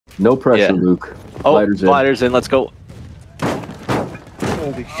No pressure, Yeah. Luke. Oh, gliders in. Let's go.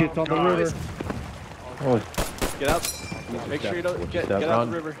 Holy shit on the river. Oh. Get up. Make sure you don't get out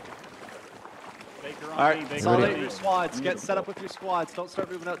the river. Alright, consolidate your squads. Get set up with your squads. Don't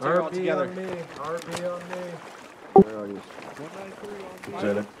start moving out there all together. RB on me. Where are you?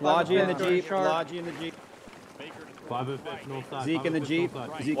 Logi in the Jeep. Logi in the Jeep. Zeke in the Jeep.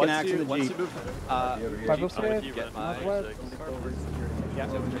 Zeke in action in the Jeep. 506. Get my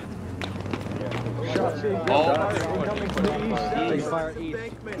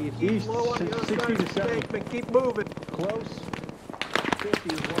East, 60 to 70. Keep moving. Close.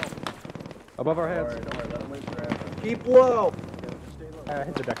 50 as well. Above our heads. Keep low.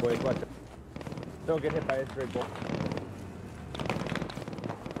 Hit the deck wave. Watch it. Don't get hit by a straight bolt.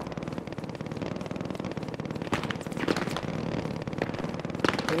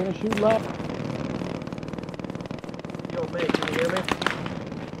 They're gonna shoot left. Yo, mate, can you hear me?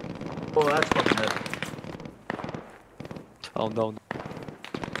 Oh, that's fucking dead. Oh no.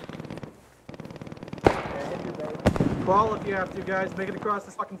 Crawl if you have to, guys. Make it across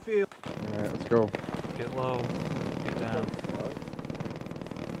this fucking field. Alright, let's go. Get low. Get down.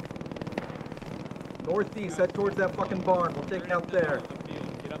 Northeast, head towards that fucking barn. We'll take it out there.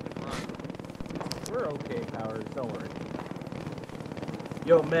 We're okay, Powers. Don't worry.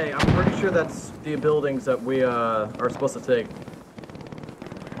 Yo, May, I'm pretty sure that's the buildings that we are supposed to take.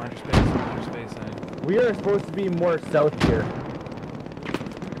 Mind your space, We are supposed to be more south here.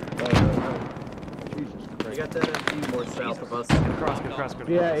 You got that MG more south of us. Get across.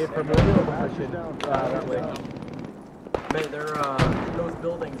 Yeah, if we're moving, that way. May, they're those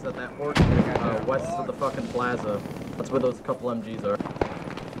buildings at that orchard west of the fucking plaza. That's where those couple MGs are.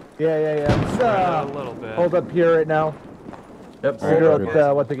 Yeah. Spread out a little bit. Hold up here right now. Yep. Figure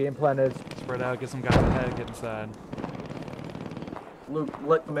out what the game plan is. Spread out. Get some guys ahead. Get inside. Luke,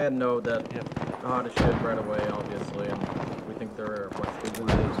 let command know that Yep. how to shit right away, obviously, and we think they're west.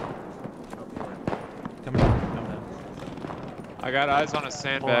 Come down. I got eyes on a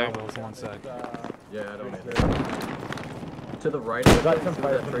sandbag. Hold on, 1 sec. Yeah, I don't either. To the right of Got it, some see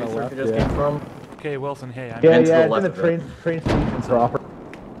fire that from the tracer left, you just yeah. came from? Okay, Wilson. Hey, I'm Yeah, And to the it's in left the of it. train station proper.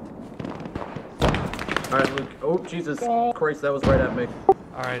 Alright, Luke. Oh, Jesus Christ, that was right at me.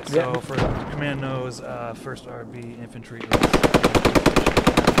 Alright, so for command knows, first RB infantry is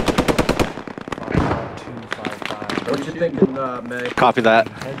 255. What you thinking, May? Copy that.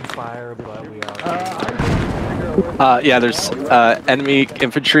 Head and fire, but we are. Yeah, there's enemy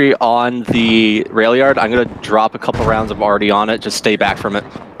infantry on the rail yard. I'm gonna drop a couple rounds of already on it. Just stay back from it.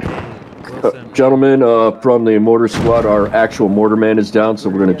 Wilson. Gentlemen, from the mortar squad, our actual mortar man is down, so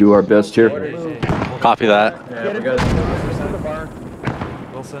we're going to do our best here. Copy that. Yeah, we got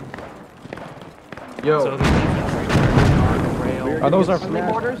Wilson. Yo. So the infantry on the rail. Are those our flea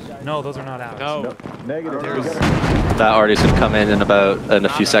mortars? No, those are not ours. No. Negative. That already's gonna come in about a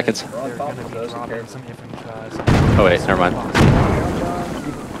few seconds. They're gonna be dropping some infantry. Oh wait, never mind.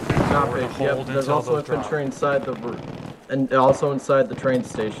 Copy. Yep, there's also infantry inside the and also inside the train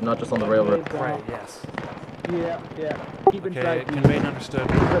station, not just on the railroad. Right, yes. Yeah. Keep Okay, inside. conveyed and understood.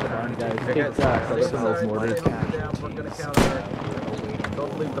 Guys, Okay, take back stay some of those inside, mortars. stay down, we're gonna counter.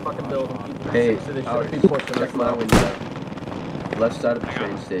 Don't leave the fucking building. Keep Hey, so they shouldn't be pushing us now. Left side of the Hang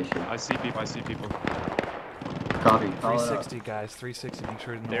train on. station. I see people. Copy. 360, guys. 360. Make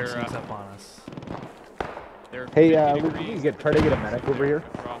sure no one sneaks up on us. They're Hey, 50 Luke, degrees. you can try to get a medic over here.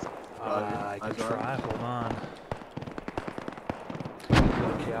 I can try. Hold on. A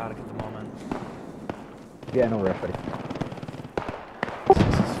little chaotic at the moment. Yeah, no rush, buddy.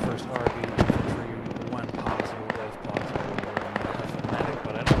 This is first RB infantry when possible, if possible. Medic,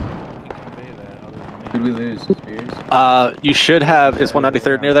 but I don't know if we can convey that other than me. Did we lose Spears? You should have. Is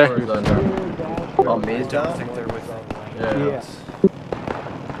 193rd near there? Oh, May's I don't down? think they're with them.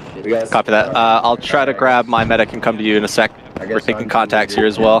 Yeah. Copy that. I'll try to grab my medic and come to you in a sec. We're taking contacts here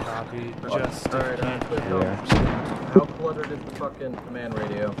as well. Copy. Just Alright, Yeah. how cluttered is the fucking command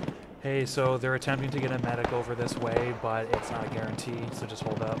radio? Hey, so they're attempting to get a medic over this way, but it's not a guarantee, so just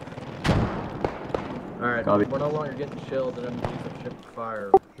hold up. Alright, Copy. we're no longer getting chilled and MGs have shipped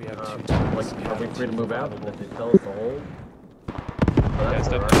fire. We have Like, 2 tanks. are we free to move out? Did they tell us to hold? Oh, That's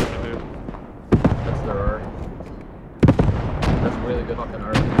their definitely arc. the move. That's their arc. That's really good fucking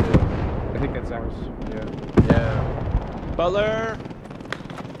arc, too. I think that's ours. Yeah. Butler!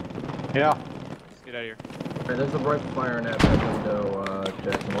 Yeah. Let's get out of here. Alright, there's a rifle firing at that window,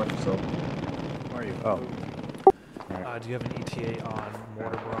 Jackson. Watch yourself. Where are you? Oh. Do you have an ETA on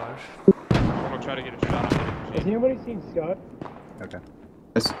mortar barrage? I'm gonna try to get a shot on it. Has anybody seen Scott?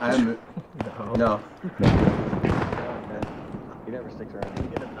 I'm... No. He He never sticks around. You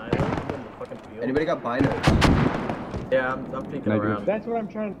get annihilated in the fucking field. Anybody got binos? Yeah, I'm peeking around. That's what I'm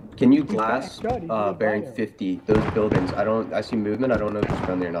trying to... Can you glass bearing 50? Those buildings. I see movement. I don't know if it's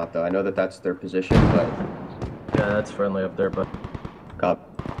friendly or not though. I know that that's their position, but Yeah, that's friendly up there, but cop.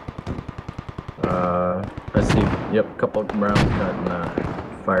 I see. Yep, a couple of rounds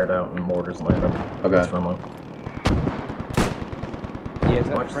gotten fired out and mortars landed. Okay. That's friendly. Yeah, is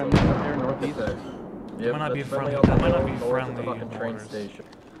that Watch friendly some- up there northeast? Yep, Might not be that's friendly. on the That might not hill be north of friendly the fucking train mortars. station.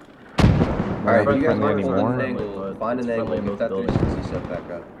 Alright, Friendly you guys want to anymore. find an angle. But Find an it's angle. friendly in Get those that buildings. 360 set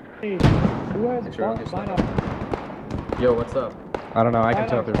back up. Hey, who has Make sure I don't get stuck. Yo, what's up? I don't know, I can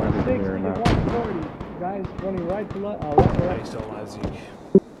tell if they're friendly from here or not. 140. Guys running right to left to Yeah, right. he's still alive, Zeke.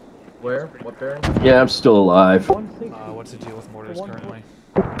 Where? What bearing? Yeah, I'm still alive. 160. What's the deal with mortars currently?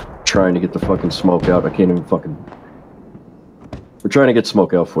 Trying to get the fucking smoke out. I can't even fucking... We're trying to get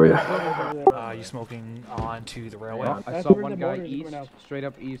smoke out for you. You smoking onto the railway? I That's saw where one the guy mortars east, coming out. straight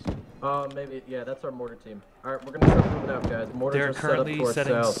up east. Maybe, yeah, that's our mortar team. Alright, we're gonna start moving out, guys. Mortars They're are set up currently towards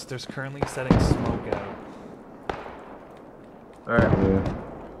setting. south. There's currently setting smoke out. Alright,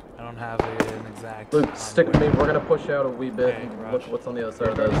 I don't have an exact. Luke, stick with me. We're gonna push out a wee bit Okay, and Raj. look what's on the other side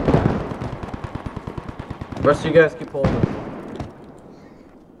of those. The rest of you guys keep holding.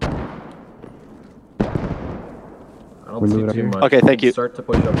 I don't see too much. Okay, thank you. Start to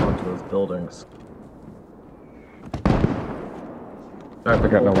push up onto those buildings. Alright, I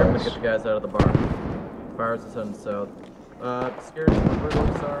got no we're gonna worries. get the guys out of the barn. Fires is heading south. Security, where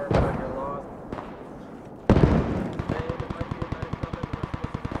those are, back here lost.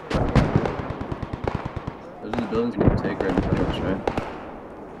 Those are the buildings we can take right in front of us, right?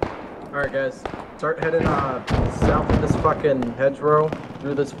 Alright guys, start heading south of this fucking hedgerow,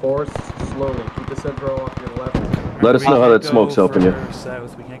 through this forest, slowly. Keep this hedgerow off your left. Let us We know how can't that smoke's go helping you. further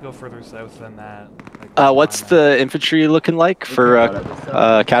South. We can't go further south than that. Like, What's on that. the infantry looking like for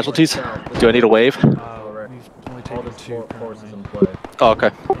casualties? Do I need a wave? We've only All taken this two forces currently. in play. Oh,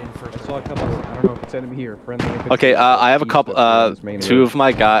 okay. In first I saw a aid. couple, I don't know if it's enemy here, friendly infantry. Okay, I have a east couple, up here on this main two road. of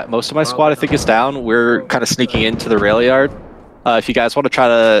my most of my squad I think is down. We're kind of sneaking into the rail yard. If you guys want to try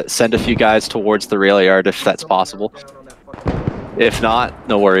to send a few guys towards the rail yard if that's possible. If not,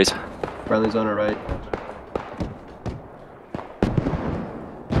 no worries. Friendly's on our right.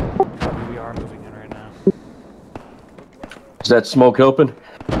 We are moving in right now. Is that smoke helping?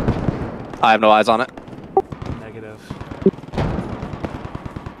 I have no eyes on it. Negative.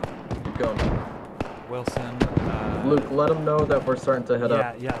 Keep going. Wilson. Luke, let them know that we're starting to head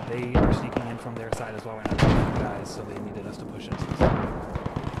up. Yeah, they are sneaking in from their side as well right now, guys. So they needed us to push into this.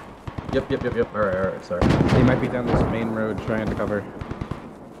 Yep. Alright, sorry. They might be down this main road trying to cover.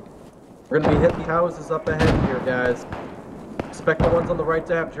 We're gonna be hitting houses up ahead here, guys. Expect the ones on the right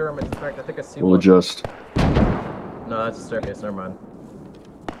to have Germans. In fact, I think I see We'll one. adjust. No, that's a staircase, never mind.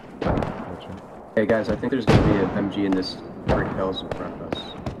 Hey guys, I think there's gonna be an MG in this brick hills in front of us.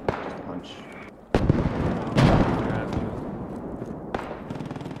 Just a hunch.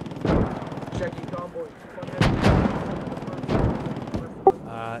 Checking convoy.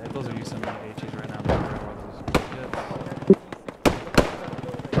 If those are using HEs right now, I'm not sure whether those are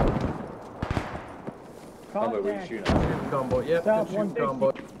good. Shooting convoy. Yep, South good shooting 150.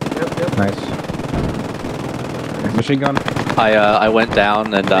 convoy. Yep. Nice. Machine gun. I went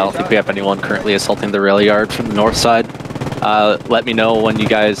down and I don't think we have anyone currently assaulting the rail yard from the north side. Let me know when you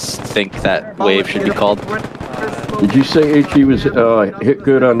guys think that wave should be called. Did you say HE was hit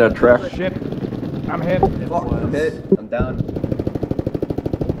good on that track? Shit. I'm hit. I'm hit. I'm down.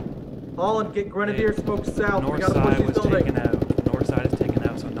 Holland, get grenadier smoke south. We North gotta push side these was buildings. taken out. North side is taken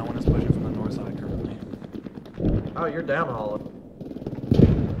out, so no one is pushing from the north side currently. Oh, you're down, Holland.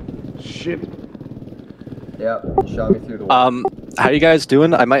 Shit. Yep, shot me through the wall. How you guys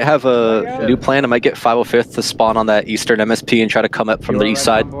doing? I might have a new plan. I might get 505th to spawn on that eastern MSP and try to come up from the east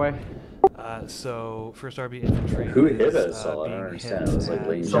side. So first RB infantry. Who hit is, us all? I don't being understand. hit It was like at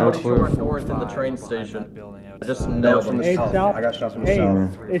late. Somebody Yeah. to our north in the train behind station. that building I just outside. nailed from them. the Hey, south. south. I got shot from the Hey,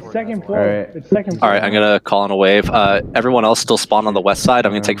 south. it's second floor. Alright. It's second floor. Alright, I'm gonna call on a wave. Everyone else still spawn on the west side.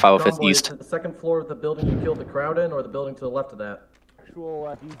 I'm gonna take 505th Convoy, east. is it the second floor of the building you killed the crowd in, or the building to the left of that?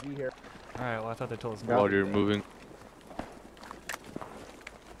 Actual DG here. Alright, well I thought they told us. Roger, moving.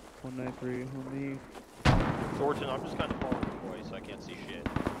 193 on me. Thornton, I'm just kind of following your voice, so I can't see shit.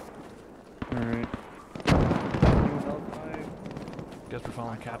 Alright. Guess we're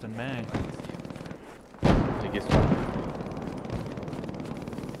following Captain May.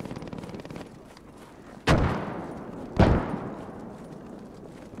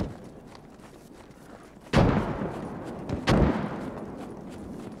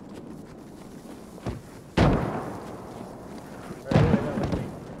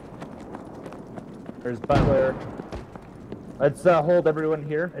 There's Butler. Let's hold everyone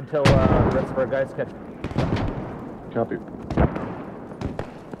here until the rest of our guys catch. Copy.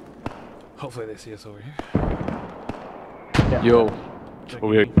 Hopefully they see us over here. Yeah. Yo,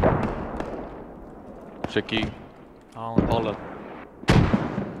 over here. Checking. All up.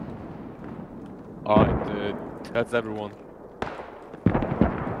 Alright, that's everyone.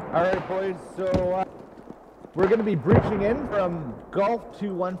 Alright, boys, so we're going to be breaching in from Gulf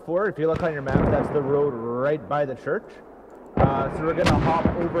 214. If you look on your map, that's the road right by the church. So we're going to hop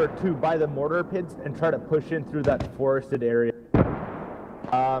over to by the mortar pits and try to push in through that forested area.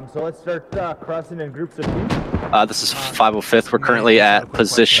 So let's start crossing in groups of two. This is 505th. We're currently at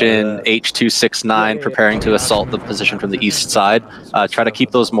position H269, preparing to assault the position from the east side. Try to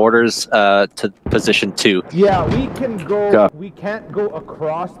keep those mortars to position 2. Yeah, we can go. We can't go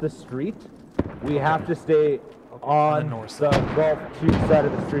across the street. We have to stay on the Gulf 2 side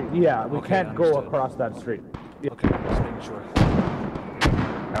of the street. Yeah, we can't go across that street. Yeah. Okay, just making sure.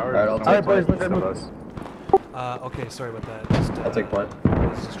 Alright, boys, let's move. Okay, sorry about that. Just, I'll take point.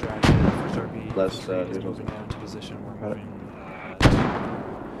 Let's distract. First RB. Let's is do moving down to position. We're moving.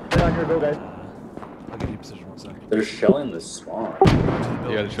 Get on your go, guys. I'll give you position 1 second. They're shelling the spawn.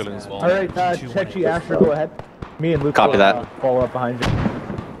 Yeah, they're shelling the spawn. Alright, Chechi, Asher, go ahead. Me and Luke Copy will that. follow up behind you.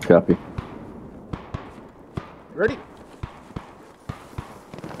 Copy. Ready?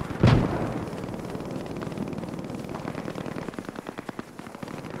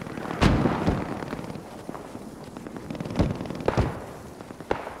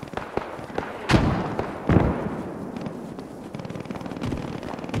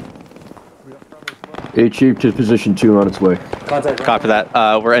 HE to position 2 on its way. Copy that.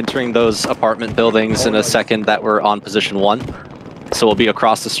 We're entering those apartment buildings in a second that we're on position 1. So we'll be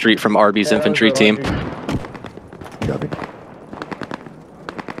across the street from RB's infantry team. Copy.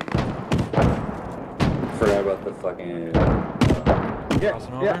 Forgot about the fucking...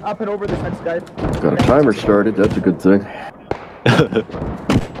 Yeah, up and over the fence, guys. Got a timer started, that's a good thing.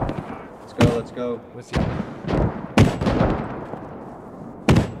 Let's go. With you.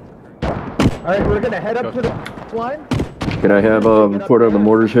 Alright, we're gonna head up to the line. Can I have report on the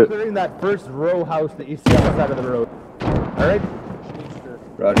mortars hit? Clearing that first row house that you see on the side of the road. Alright?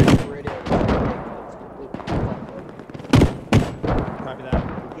 Roger. Copy that.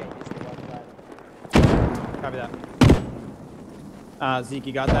 Copy that. Zeke,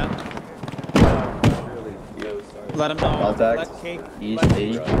 you got that? Let him know. Contact. Let Cake, East let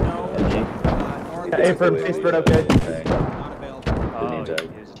 80. Cake know. MG. Hey, from Facebook, okay. Not available.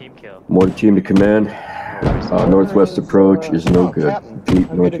 Team kill. Mortar team to command. Northwest approach is no good.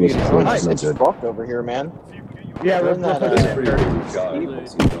 Repeat, northwest approach is no It's good. fucked over here, man. Yeah, we're not able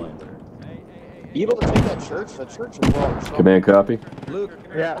to take that church. That church is well. Command copy. Luke.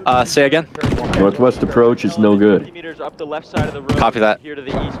 Yeah. Say again? Northwest approach is no good. 50 meters up the left side of the road. Copy that. Here to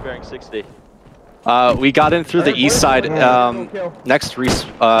the east, bearing 60. We got in through the east side. Next, Reese,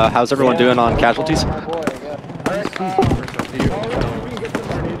 how's everyone doing on casualties?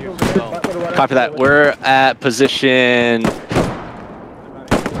 Copy that. We're at position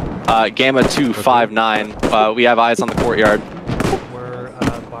Gamma 259. We have eyes on the courtyard. We're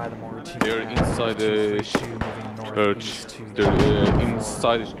by the mortar team. They're inside the church. They're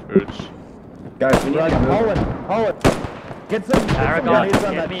inside the church. Guys, we need to move. Hold. Get some grenades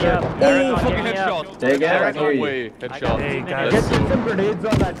on that church. Oh, fucking headshot. Say again, I hear you. Headshot. Hey, Get guys, some grenades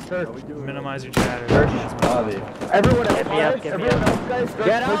on that church. minimize your chatter. Everyone else, guys,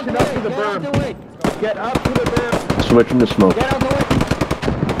 start pushing up to the berm. Get up to the berm. Switching to smoke. Get out the way.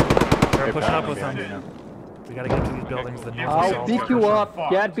 Start pushing up with them. We gotta get to these buildings. The north I'll pick you up.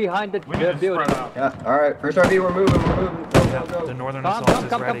 Get behind the building. Yeah, alright. First RV, we're moving. Go, go, The go. northern assault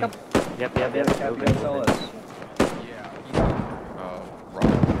is ready. Yep. Tell us.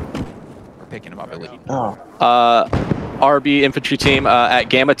 We're picking him up at least. RB infantry team at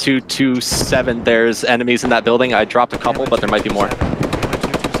Gamma 227. There's enemies in that building. I dropped a couple, but there might be more.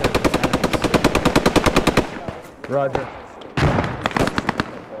 Roger.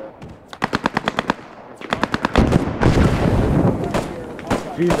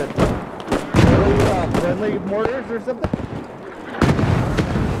 Jesus. Friendly mortars or something?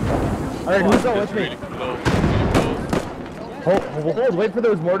 Alright, who's going with me? Hold, wait for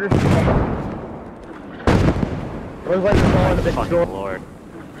those mortars to come. Looks like they're going to the big door. Lord.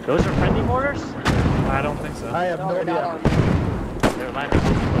 Those are friendly mortars? I don't think so. I have no idea. Their line is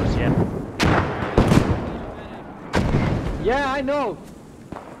close yet. Yeah, I know.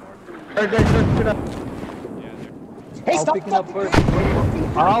 Alright guys, start picking up. Hey, I'll pick it up first.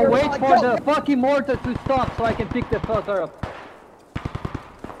 I'll wait for the fucking mortar to stop so I can pick the fucker up.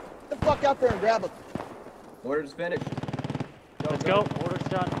 Get the fuck out there and grab it. Mortar's finished. Let's go. Order's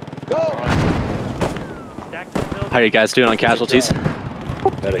done. Go! How are you guys doing on casualties?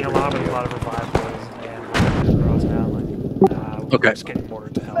 Getting a lot of revivals and we're across now. Like, Okay. We're just getting mortar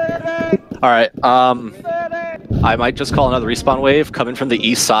to help. All right. I might just call another respawn wave, come in from the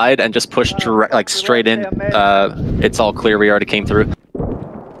east side, and just push direct, like straight in. It's all clear. We already came through.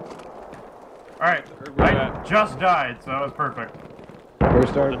 Alright, I just died, so that was perfect.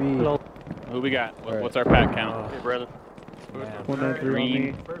 First RB. Who we got? What's our pack count? Hey, brother. 193 on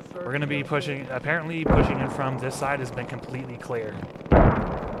me. We're gonna be pushing. Apparently, pushing in from this side has been completely clear.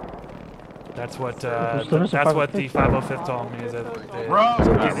 That's what the 505th told me. Is that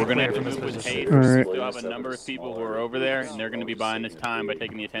We're going to have to move with haste. We still have a number of people who are over there, and they're going to be buying this time by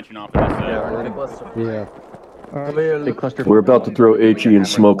taking the attention off of this. Yeah. We're about to throw HE and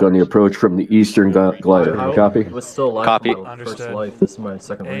smoke on the approach from the eastern glider. Copy? It was still alive. Copy. First life. This is my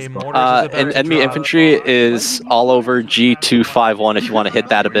second respawn. And enemy infantry is all over G251 if you want to hit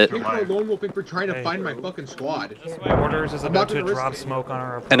that a bit. Lone wolfing for trying to find my fucking squad. Orders is about to drop smoke on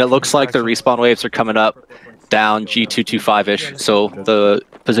our approach. And it looks like the respawn waves are coming up down G225-ish, so the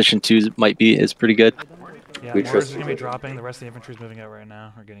position 2 might be is pretty good. Yeah, orders is going to be dropping. The rest of the infantry is moving out right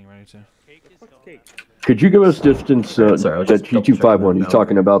now, or getting ready to. Could you give us distance, that G251 you're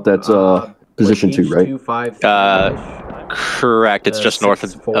talking about, that's position 2, right? Correct, it's just north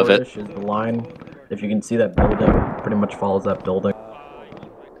of it. Is the line. If you can see that building, it pretty much follows that building.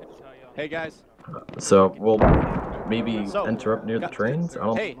 Hey guys. So we'll maybe enter up near the trains. I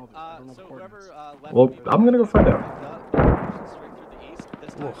don't. Well, I'm gonna go find out. I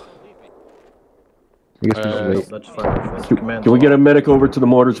guess we should wait. Can we get a medic over to the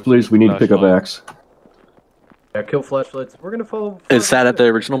mortars, please? We need to pick up axe. Yeah, kill flashlights. We're gonna follow. Is that at the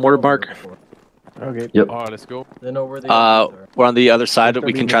original mortar mark? Okay. Yep. Alright, let's go. They know where they we're on the other side.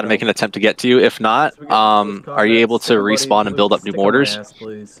 We can try to make an attempt to get to you. If not, are you able to respawn and build up new mortars?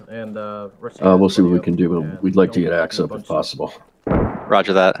 We'll see what we can do. We'd like to get axe up if possible.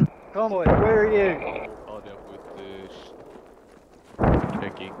 Roger that. Convoy, where are you?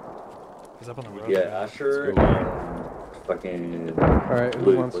 He's up on the road. Yeah, Asher and fucking. Alright, who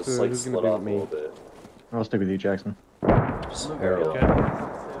Luyk wants was, to? like, Who's split gonna up be a with little me? bit. I'll stick with you, Jackson. Just Harold.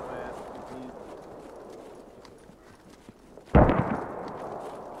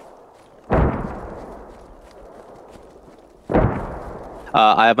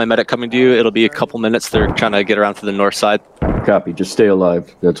 I have my medic coming to you. It'll be a couple minutes. They're trying to get around to the north side. Copy. Just stay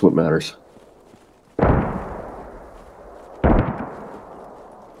alive. That's what matters.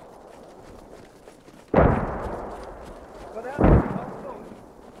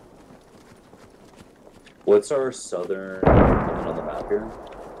 What's our southern on the map here?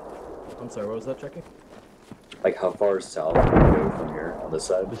 I'm sorry, what was that, Jackie? Like, how far south can we go from here on this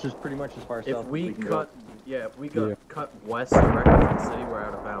side? This is pretty much as far If south we as we can cut, go. if we cut west directly from the city, we're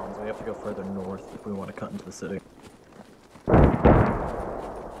out of bounds. We have to go further north if we want to cut into the city.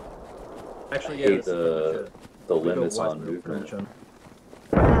 Actually, I hate the limits on movement.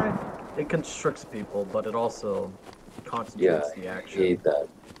 It constricts people, but it also concentrates the action. I hate that.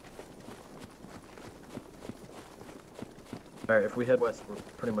 Alright, if we head west, we're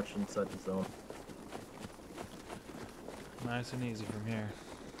pretty much inside the zone. Nice and easy from here.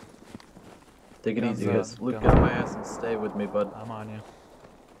 Take it easy, guys. Luke, guns get up. my ass and stay with me, bud. I'm on you.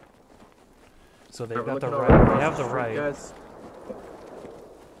 So they've Alright, got the we're right. looking They over have the across right. guys.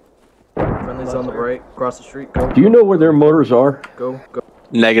 Friendly's on the right, across the street. Go. Do you know where their motors are? Go.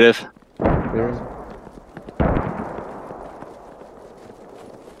 Negative.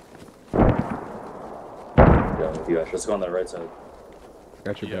 Yeah, with you, Ash. Let's go on the right side.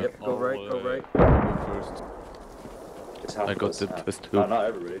 Got your Yep, go right, go right. First. It's half I of got us, the half. best No, too. not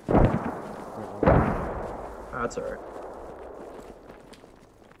everybody. That's alright.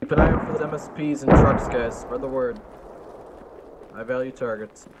 Keep an eye out for the MSPs and trucks, guys. Spread the word. High value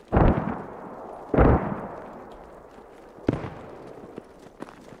targets.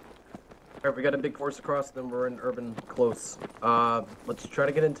 Alright, we got a big force across, then we're in urban close. Let's try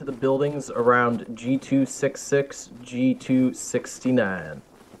to get into the buildings around G266, G269.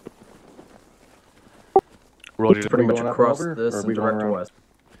 Roger. Pretty much Going up across over, this or are and we going direct around? west.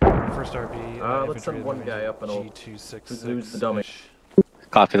 First RB. Let's send one guy up and who's the dummy.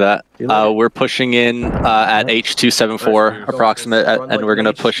 Copy that. We're pushing in at H274 approximate, and we're going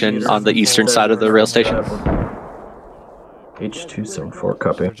to push in on the eastern side of the rail station. H274,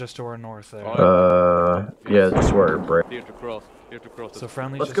 copy. So just to our north there. Yeah, just where break. So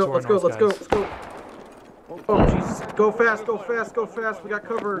friendly. Let's go, let's go, let's go, let's go. Oh, Jesus. Go fast, go fast, go fast. We got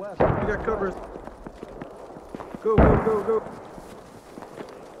cover. We got covers. Go, go, go, go.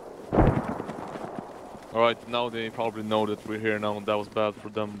 Alright, now they probably know that we're here now, and that was bad for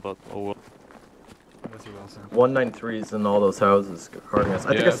them, but oh well. 193 is in all those houses guarding us.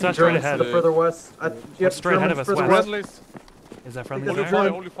 I think I see That's Germans right to the ahead. further west. Straight ahead of us, further west. west. Is that friendly? Holy fire,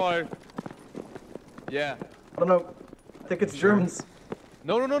 holy fire. Yeah. I don't know. I think it's Germans.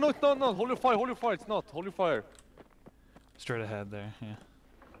 No, it's not. Holy fire, it's not. Holy fire. Straight ahead there, yeah.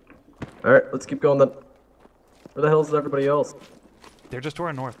 Alright, let's keep going then. Where the hell is everybody else? They're just to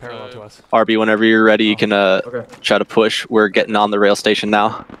our north, parallel to us. RB, whenever you're ready, you can try to push. We're getting on the rail station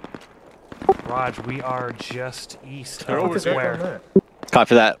now. Raj, we are just east of the square.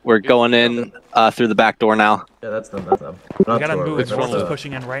 Copy that. We're going in through the back door now. Yeah, that's them, that's them. We Not gotta to our move. right, They're that's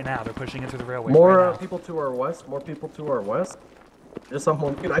pushing in right now. They're pushing in through the railway. More right now. people to our west, more people to our west. There's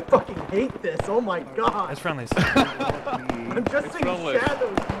someone, dude, I fucking hate this, oh my god! It's friendlies. I'm just seeing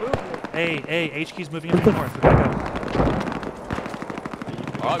shadows moving. Hey, HQ's moving into the north. We gotta go.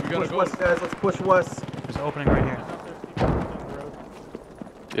 Alright, we gotta Push go. west, guys, let's push west. There's an opening right here.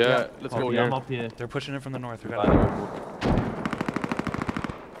 Yeah, let's go here. I'm up here. They're pushing in from the north. We gotta go.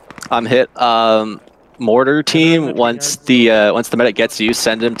 I'm hit. Mortar team. Once the medic gets you,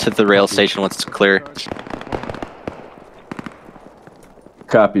 send him to the rail station once it's clear.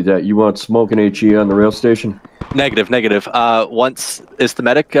 Copy that. You want smoke and HE on the rail station? Negative. Once is the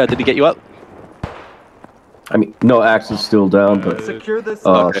medic? Did he get you up? I mean, no, Axe is still down, but Secure this.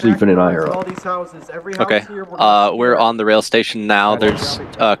 Sleeping and I are all up. these houses. Every house Okay. here, We're on the rail station now. There's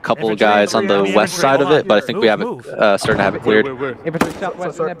a couple of guys on the west side of it, but I think we have it starting to have it cleared. Infantry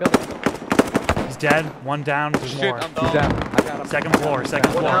southwest in that building. He's dead. One down. There's more. He's down. I got him. Second floor.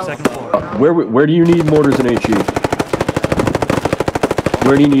 Second floor. Where do you need mortars and HE?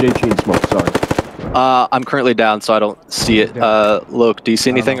 Where do you need HE and smoke? Sorry. I'm currently down, so I don't see it. Luyk, do you see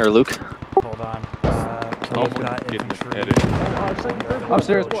anything, or Luke? Hold on.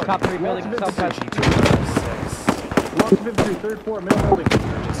 Upstairs, top 3 building, southwest. Third floor, middle building.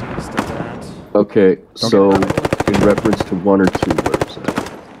 Okay, so in reference to 1 or 2, where is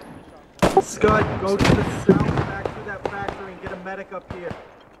that? Scud, go to the south, back to that factory and get a medic up here.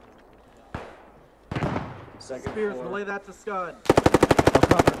 Spears, relay that to Scud.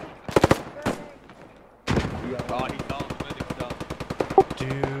 Do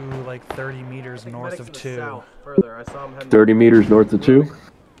like 30 meters north of 2. South, further. I saw him heading 30 meters north of 2? You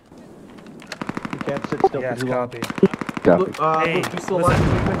can't sit still Yes, for too long. copy. Copy. Hey, Luke, you still listen.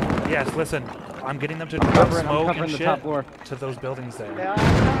 alive? Yes, listen. I'm getting them to drop smoke and shit to those buildings there.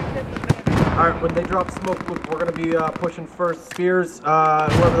 Alright, when they drop smoke, Luke, we're gonna be pushing first. Spears,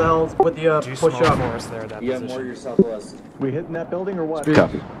 whoever the hell's with the push up. For us there, that Yeah, position. more your southwest. We hitting that building or what?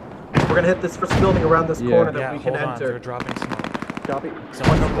 Copy. We're gonna hit this first building around this corner that Yeah, we can hold on. They're enter. dropping smoke. Copy.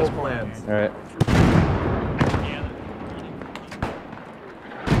 Someone help Full us plans. Alright.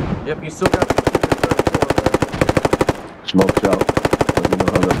 Yep, you still got the third floor Smoke's out. Let me know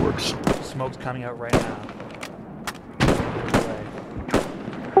how that works. Smoke's coming out right now.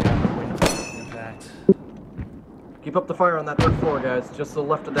 Impact. there. Keep up the fire on that third floor, guys. Just to the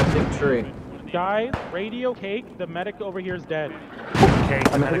left of that big tree. Guys, radio cake, the medic over here is dead. Okay,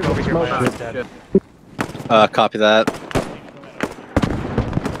 the medic over here by us is dead. Copy that.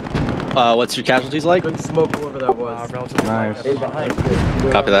 What's your casualties like? Good smoke, whoever that was. Relatively Nice. Hey, behind you.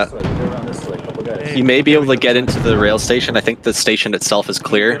 Go Copy around that. this way, go around this way, couple guys. You may be able to get into the rail station. I think the station itself is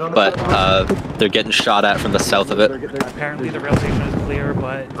clear, but they're getting shot at from the south of it. Apparently the rail station is clear,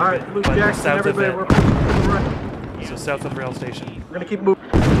 but, Alright, Luke but Jackson, south of everybody, it. we're pushing to the right. So south of the rail station. We're gonna keep moving.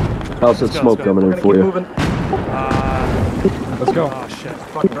 How's the Let's go, smoke let's go. coming We're in gonna for keep you? moving. Let's go. Oh shit.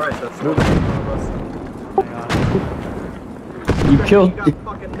 Fucking Christ, that's moving in front of us. Hang on. You killed. You got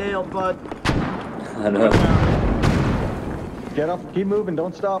fucking nailed, bud. I know. Get up. Keep moving.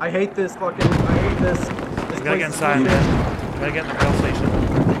 Don't stop. I hate this fucking. I hate this. This We gotta place get is inside, shit. man. We gotta get in the rail station.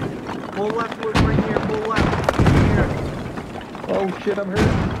 Pull leftward, right here. Pull left. Here. Oh shit, I'm hurt.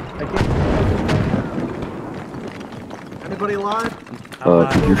 I can't. Anybody alive?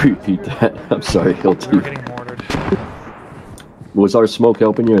 Could you repeat that? I'm sorry, We're Hilty. getting mortared. Was our smoke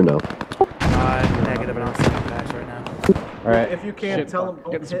helping you or no? Negative, and I'm sending packs right now. Alright. If you can, tell them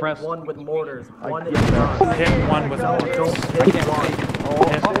don't hit suppressed. one with mortars. One is yeah. not. Hit one with Don't mortars. hit one.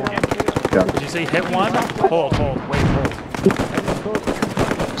 Hit one. Did you say hit one? Hold, wait,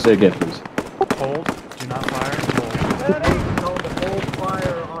 hold. Say again, please. Hold, do not fire, hold. Tell them to hold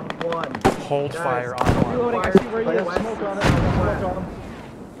fire on one. Hold Guys, fire on one. Reloading. I see where you got smoke on it. Smoke on him.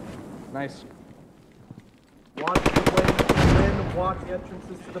 Nice. Watch the wind, watch the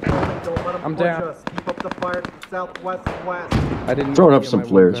entrances to the building. Don't let them I'm push down. us. Keep up the fire to the southwest and west. I didn't. Throwing up get some my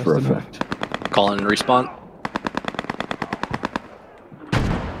flares wood for vest in. effect. Calling and respawn.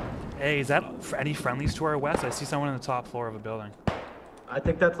 Hey, is that any friendlies to our west? I see someone on the top floor of a building. I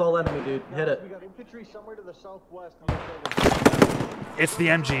think that's all enemy, dude. Hit it. We got infantry somewhere to the southwest. It's the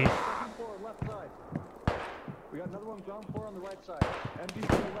MG. Left side. We got another one ground floor on the right side. MG to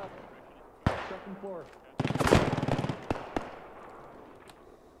the left. Second floor.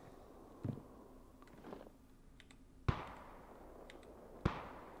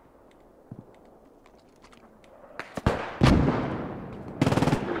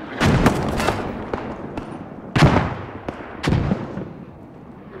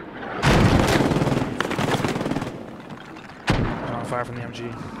 Fire from the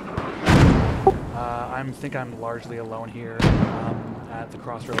MG. I think I'm largely alone here at the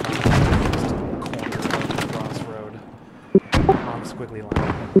crossroad, corner of the crossroad on squiggly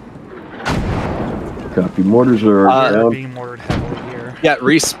line. Copy. Mortars are down. Being mortared heavily here. Yeah,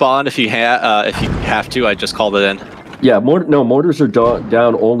 respawn if you have to. I just called it in. Yeah, mortars are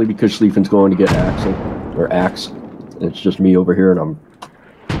down only because Schlieffen's going to get Axe. And it's just me over here, and I'm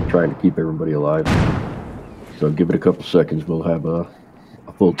trying to keep everybody alive. So give it a couple seconds. We'll have a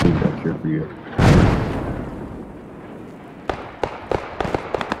full team back here for you.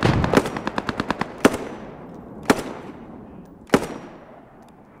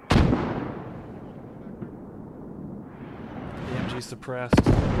 The MG suppressed.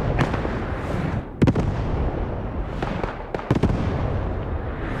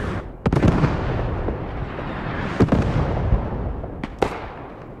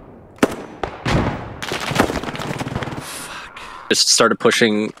 Just started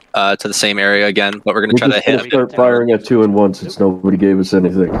pushing to the same area again, but we're going to try to hit. Start firing at 2 and 1 since nobody gave us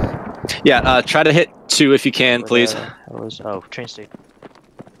anything. Yeah, try to hit 2 if you can, please. Train station.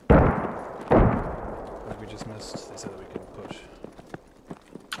 We just missed. They said that we could push.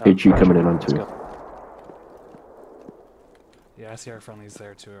 HE coming in on 2. Yeah, I see our friendlies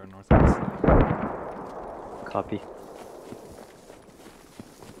there to our northwest. Copy.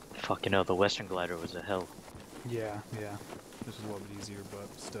 Fucking hell, the western glider was a hell. Yeah. This is a little bit easier, but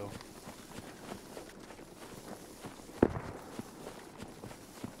still.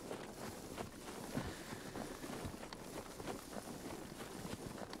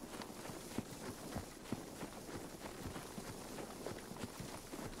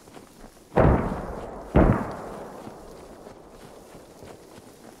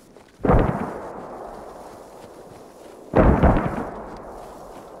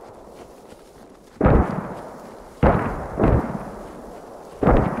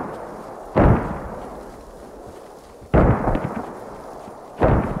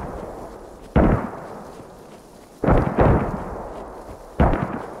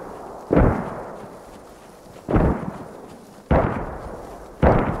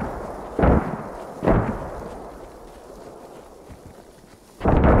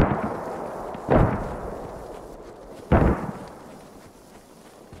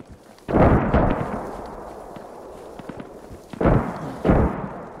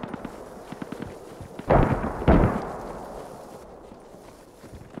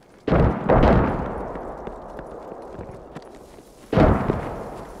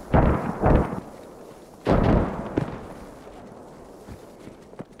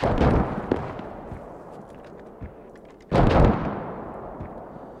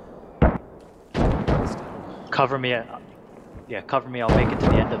 Cover me. Yeah, cover me. I'll make it to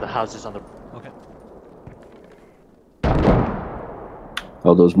the end of the houses on the. Okay.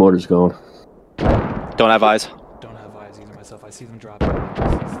 How those mortars going? Don't have eyes. Don't have eyes either myself. I see them dropping.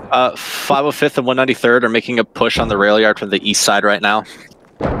 505th and 193rd are making a push on the rail yard from the east side right now.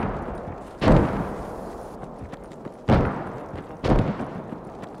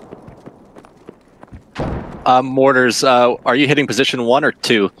 Mortars, are you hitting position 1 or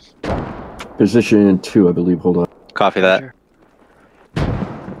 2? Position 2, I believe. Hold on. Copy that.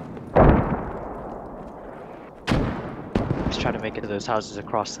 Just trying to make it to those houses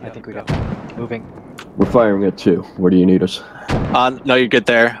across. I think we got moving. We're firing at 2. Where do you need us? No, you're good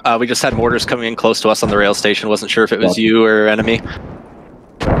there. We just had mortars coming in close to us on the rail station. Wasn't sure if it was you or enemy.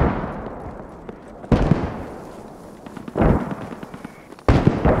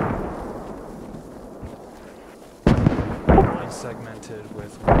 Segmented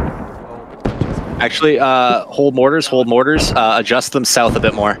with. Actually, hold mortars, adjust them south a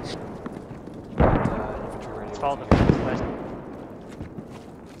bit more.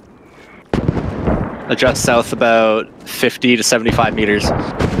 Adjust south about 50 to 75 meters.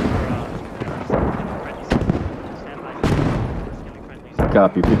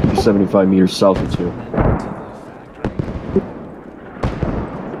 Copy, 50 to 75 meters south of 2.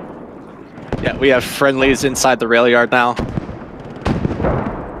 Yeah, we have friendlies inside the rail yard now.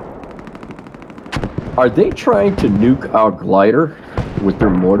 Are they trying to nuke our glider with their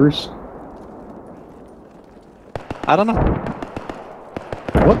mortars? I don't know.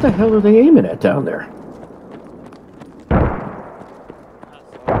 What the hell are they aiming at down there?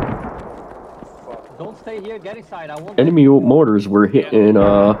 Don't stay here, get inside. I won't. Enemy mortars were hitting,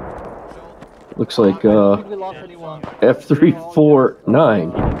 looks like,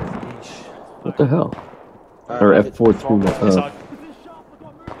 F349. What the hell? Or F439.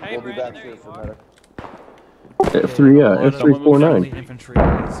 We'll be back here for medic. F3, yeah, F349. Infantry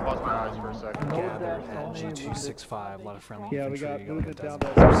is gathered at G265. A lot of friendly infantry.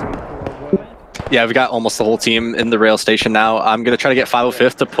 Yeah, we got almost the whole team in the rail station now. I'm gonna try to get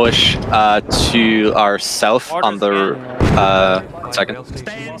 505th to push to our south on the second.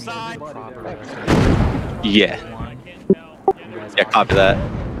 Yeah. Yeah, copy that.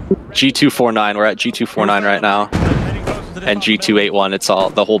 G249. We're at G249 right now, and G281. It's all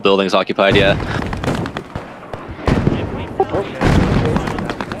the whole building's occupied. Yeah.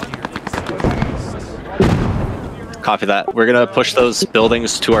 Copy that. We're gonna push those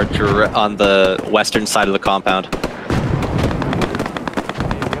buildings to our on the western side of the compound.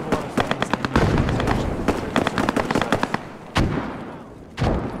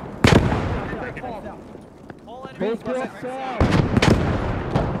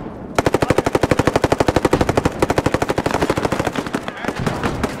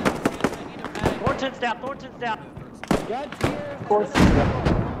 Thornton's down, Thornton's down.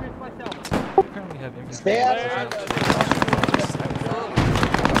 Stay out.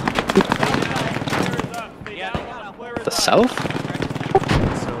 The south?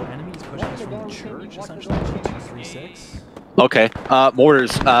 So enemies pushing us from the church, essentially, G236. Okay.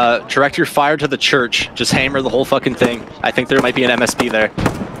 Mortars, direct your fire to the church. Just hammer the whole fucking thing. I think there might be an MSP there.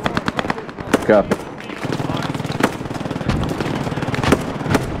 Copy.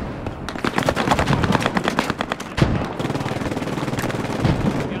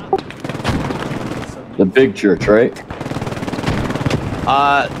 The big church, right?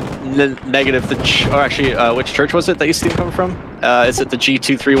 Negative. Or actually, which church was it that you see them coming from? Is it the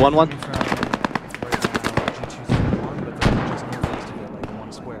G2311?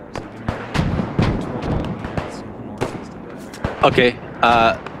 Okay.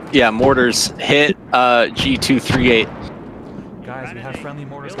 Yeah, mortars hit G238. Guys, we have friendly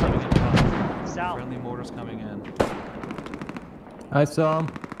mortars coming in. Friendly mortars coming in. I saw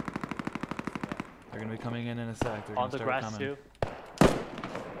them. They're gonna be coming in a sec. They're On gonna the start grass coming. too.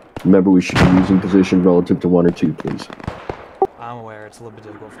 Remember, we should be using position relative to 1 or 2, please. I'm aware it's a little bit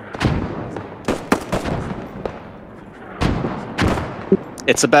difficult for me to.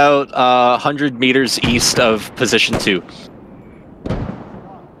 It's about 100 meters east of position 2.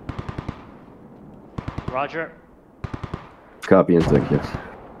 Roger. Copy and thank you.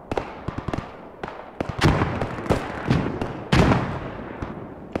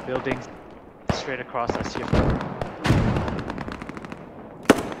 Buildings straight across us here.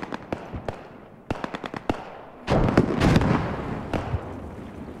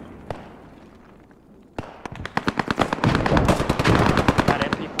 That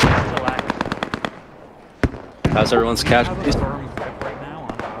MP4 is still active. How's everyone's casualties? Right now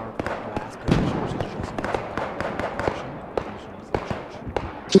on our last position, which is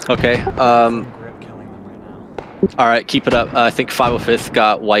just Okay. All right, keep it up. I think 505th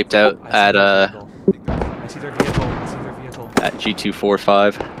got wiped out at at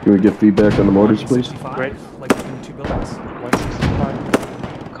G245. Can we get feedback on the mortars, please? Great. Like within 2 buildings.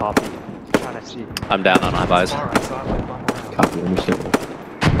 165. Copy. Trying to see. I'm down on high buys. Copy, understand.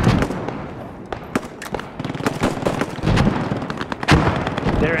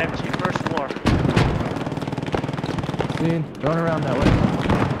 They're MG first floor. Seen. Going around that way.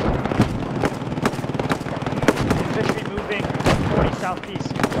 Infantry moving. 140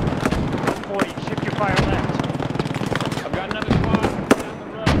 southeast. 140. Shift your fire left. I've got another squad down the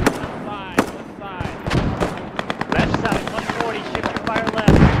road. Left side. Left side. 140. Shift your fire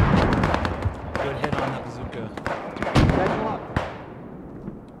left. Good hit on that bazooka.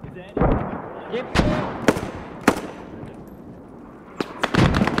 Yep.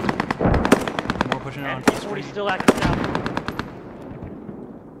 More pushing on. MP40 still active now.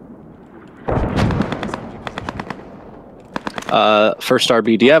 First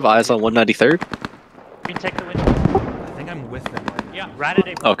RB, do you have eyes on 193rd? We can take the window. I think I'm with them right now. Yeah.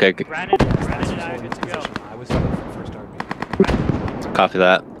 Granite. Okay, good. Granite and I are good to go. I was here for first RB. Copy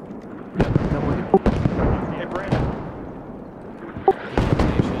that. Hey, Brandon.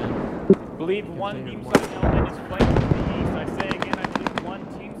 Believe one team-size element is flanking to the east. I say again, I believe one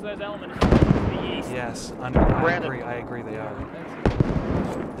team-size element is flanking to the east. Yes, I agree they are.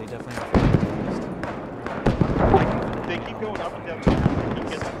 They definitely are flanking to the east. up and down the map. You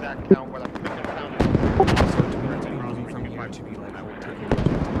get the exact count where I'm picking down. So do we need to be moving from here to be like taking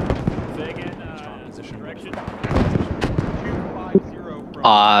Say again, position? direction.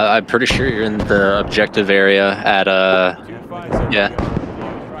 I'm pretty sure you're in the objective area at yeah.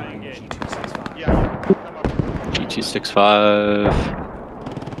 G265.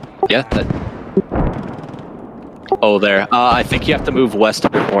 Yeah. That... Oh, there. I think you have to move west a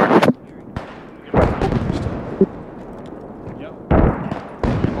bit more.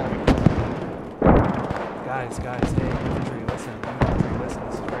 Guys, hey, infantry, listen. This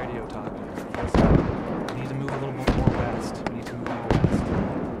is radio talking. Listen. We need to move a little more west. We need to move more west.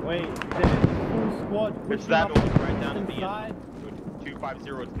 Wait, the full squad It's that pushing one up right down inside? 250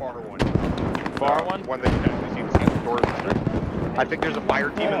 is far one. Far one? One that you see the doors and stuff. I think there's a fire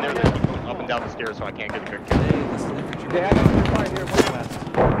team in there that keeps going up and down the stairs, so I can't get a good kill. Hey, this is infantry. They have to fire here. West.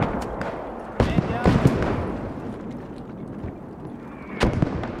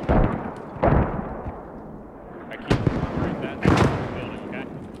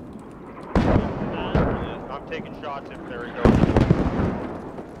 I'm taking shots if there you go.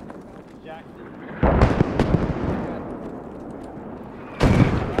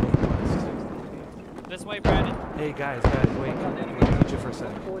 This way, Brandon. Hey guys, wait. Can I need you for a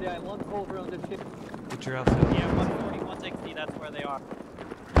second? 40, I want over on the 50. Get your outfit. Yeah, 140, 160, that's where they are.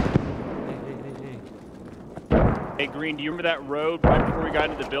 Hey, Green, do you remember that road right before we got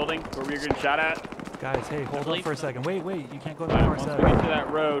into the building where we were getting shot at? Guys, hey, hold on for a second. Wait, you can't go that far Once south. we get to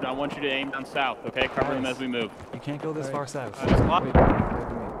that road, I want you to aim down south, okay? Cover them as we move. You can't go this far south. Wait.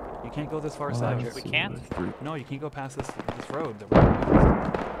 You can't go this far south. We can't? No, you can't go past this road that we're going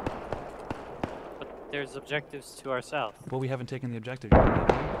past. But there's objectives to our south. Well, we haven't taken the objective yet.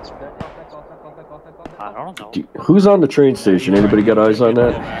 I don't know. Who's on the train station? Anybody got eyes on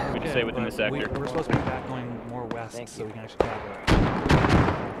that? We just stay within the sector. We're supposed to be back going more west so we can actually cover it.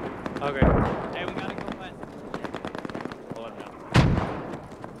 Okay. Hey, we gotta go west. Pull it down.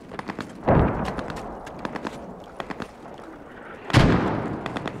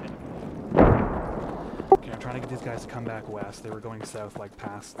 Okay, I'm trying to get these guys to come back west. They were going south, like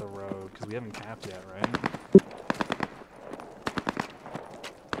past the road, because we haven't capped yet, right?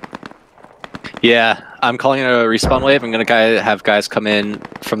 Yeah, I'm calling it a respawn wave. I'm gonna have guys come in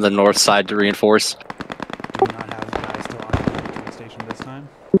from the north side to reinforce. Do we not have guys still on the train station this time?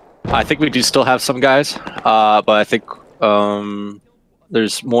 I think we do still have some guys, but I think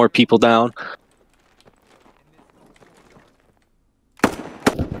there's more people down.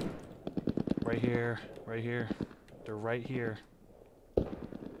 Right here. They're right here.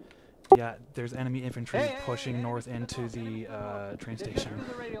 Yeah, there's enemy infantry pushing north into the train station.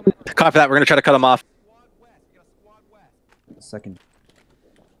 Copy that. We're gonna try to cut them off. Second.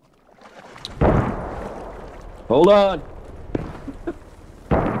 Hold on.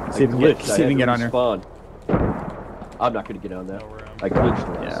 See if we can get on there. I'm not gonna get on that. I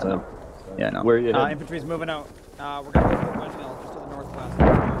glitched last time. Yeah, no. Where are you? Infantry's moving out. We're gonna go to the windmill just to the northwest.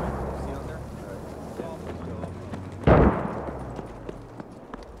 See out there?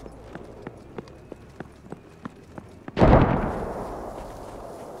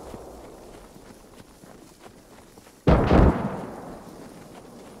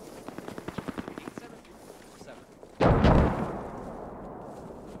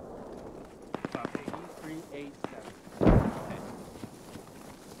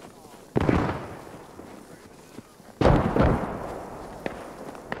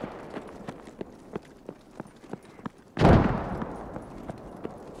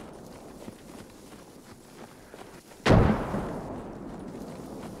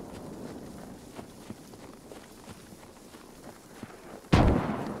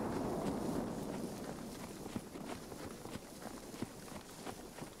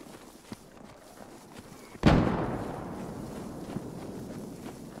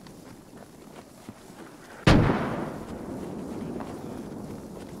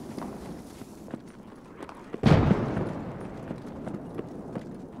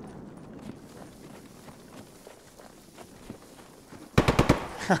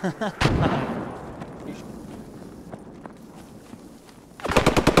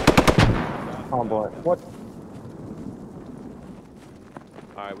 Oh boy. What?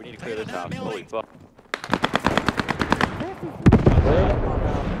 Alright, we need to clear this house. Holy fuck.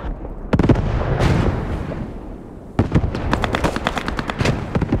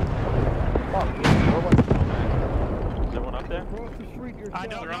 Is everyone up there? I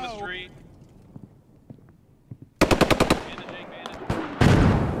know, they're on the street.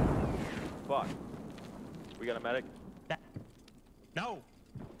 Fuck. We got a medic? No!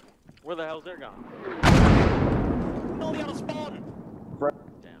 Where the hell's their gun? No, fully out of spawn.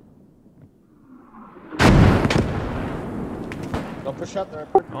 Don't push out there.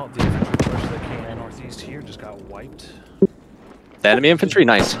 Oh, the infantry push that came in northeast here just got wiped. The enemy infantry,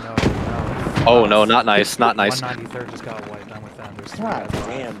 nice. Oh no, not nice, not nice. 193rd just got wiped. I'm with them. There's 3 God guys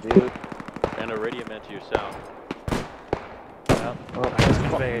damn, left. dude. And a Radioman to your south. Yep. I just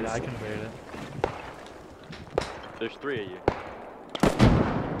conveyed. I conveyed it. There's 3 of you.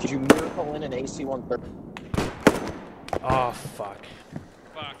 Did you miracle in an AC-130? Oh fuck.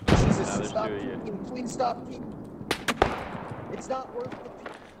 Jesus, there's stop 2 of you. peeking. Please stop peeking. It's not worth it.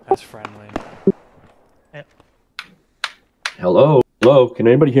 That's friendly. Hello? Hello? Can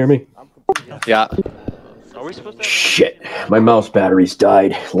anybody hear me? Yeah. Are we supposed to have Shit. My mouse batteries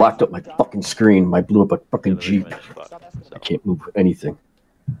died. Locked up my fucking screen. I blew up a fucking Jeep. I can't move anything.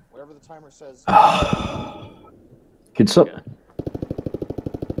 Whatever the timer says. Can some...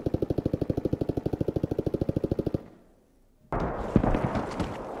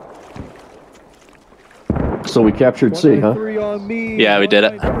 So we captured C, huh? Yeah, we did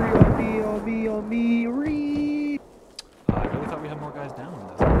it. I really thought we had more guys down in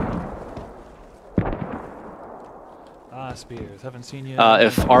this. Ah, Spears. Haven't seen you.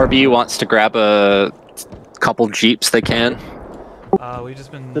 If RB wants to grab a couple jeeps, they can. We've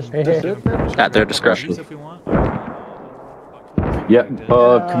just been At their discretion. if we want. Yeah,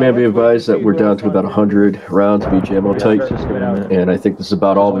 command be advised that we're down to about 100 rounds of each ammo type, and I think this is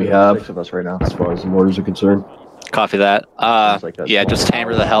about all we have as far as the mortars are concerned. Copy that. Yeah, just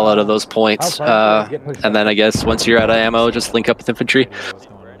hammer the hell out of those points, and then I guess once you're out of ammo, just link up with infantry.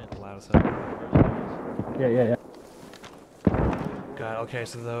 Yeah. God, okay,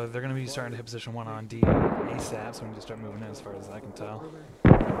 so they're going to be starting to hit position 1 on D ASAP, so we need to start moving in as far as I can tell.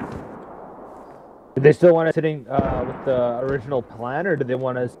 Do they still want us hitting with the original plan, or do they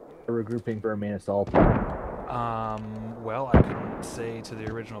want us regrouping for a main assault? Well, I couldn't say to the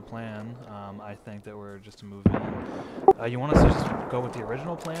original plan. I think that we're just to move in. You want us to just go with the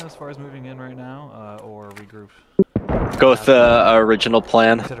original plan as far as moving in right now, or regroup? Go with the original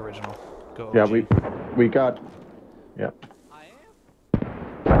plan. I said original. Go OG. Yeah, we got... Yeah.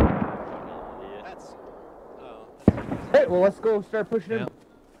 Hey, well, let's go start pushing in.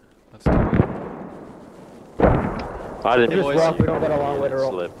 Let's do it. I didn't Just rock, we don't got a long way to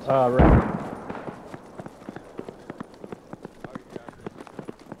roll. Right.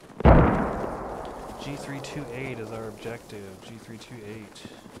 G328 is our objective. G328.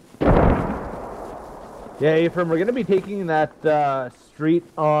 Yeah, Ephraim, we're going to be taking that street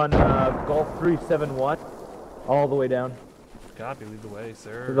on Gulf 371 all the way down. Copy, lead the way,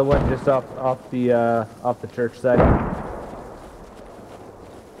 sir. To the one just off the church side.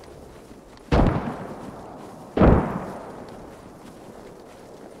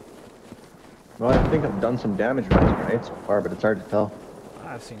 Well, I think I've done some damage with this grenade so far, but it's hard to tell.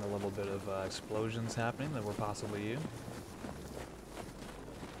 I've seen a little bit of explosions happening that were possibly you.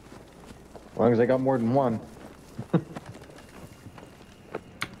 As long as I got more than one.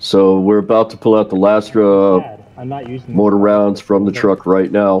 So we're about to pull out the last I'm not using mortar rounds from the truck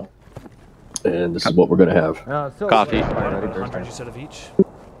right now, and this is what we're going to have. Copy. 100 you said of each?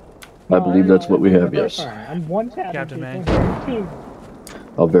 I believe that's what we have, yes. I'm one tap. Captain May.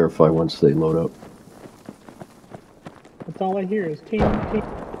 I'll verify once they load up. That's all I hear is team.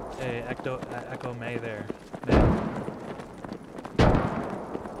 Hey, Echo May there.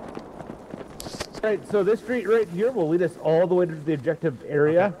 Alright, so this street right here will lead us all the way to the objective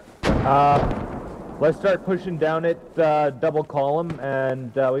area. Let's start pushing down it double column,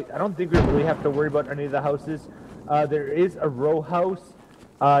 and I don't think we really have to worry about any of the houses. There is a row house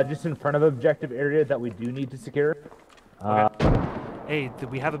just in front of objective area that we do need to secure. Hey,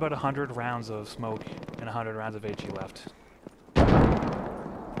 we have about 100 rounds of smoke and 100 rounds of HE left.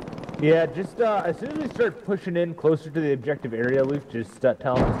 Yeah, just as soon as we start pushing in closer to the objective area, Luke, just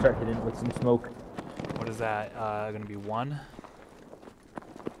tell them to start hitting with some smoke. What is that? Going to be 1?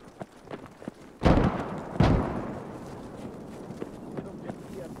 The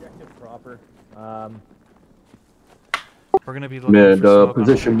objective proper. We're going to be looking for smoke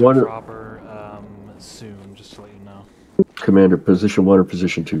position on 1 proper soon, just to let you know. Commander, position 1 or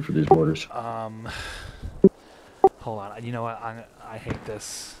position 2 for these mortars? Hold on. You know what? I hate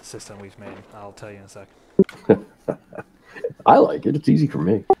this system we've made. I'll tell you in a sec. I like it. It's easy for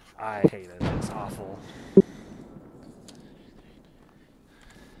me. I hate it. It's awful.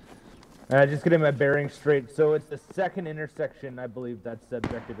 Just getting my bearings straight. So it's the second intersection, I believe that's the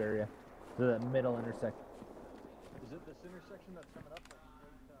objective area. So that middle intersection. Is it this intersection that's coming up?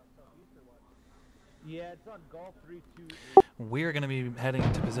 Southeast or what? Yeah, it's on Golf 328. We're going to be heading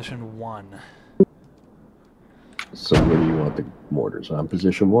to position 1. So where do you want the mortars? On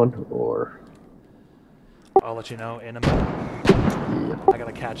position 1 or? I'll let you know in a minute. Yeah. I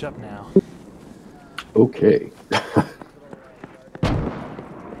gotta catch up now. Okay.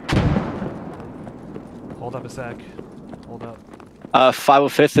 Hold up a sec. Hold up.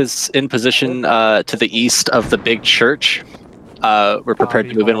 505th is in position to the east of the big church. We're prepared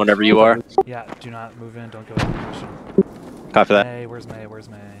to move in whenever you are. Yeah, do not move in. Don't go into position. Copy that. May, where's May? Where's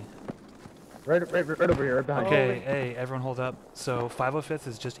May? Right over here, right behind you. Okay, hey, everyone hold up. So 505th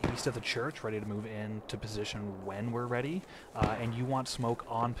is just east of the church, ready to move into position when we're ready. And you want smoke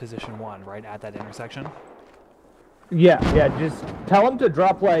on position 1, right at that intersection? Yeah, just tell them to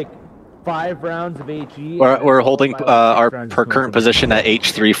drop like 5 rounds of HE. We're holding our current position at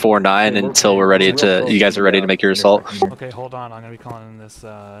H349 until we're ready to. You guys are ready to make your assault. Okay, hold on. I'm gonna be calling in this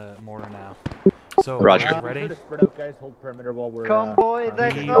mortar now. So, Roger. Ready? Spread out, guys. Hold perimeter while we're. Convoy,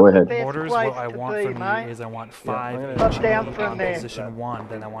 there's Go ahead. Mortars, what I want from you is I want 5 HE on position 1,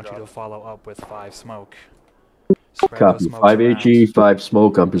 then I want you to follow up with 5 smoke. Spread those Copy. smokes 5 around. HE, 5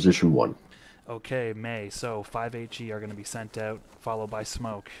 smoke on position 1. Okay, May. So 5 HE are going to be sent out, followed by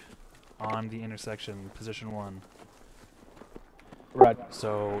smoke on the intersection, position 1. Right.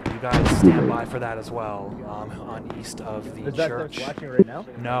 So you guys stand by for that as well, on east of the Is that church. them flashing right now?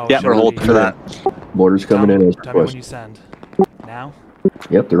 No. Yeah, we're holding for that. Mortars coming in as Tell me when you requested. send. Now?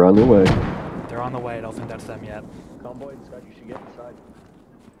 Yep, they're on their way. They're on the way. I don't think that's them yet. Convoy and Scott, you should get inside.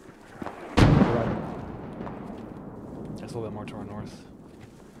 That's a little bit more to our north.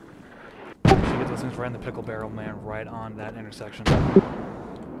 You should get those things right in the pickle barrel, man, right on that intersection.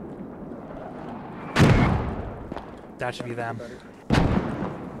 That should be them.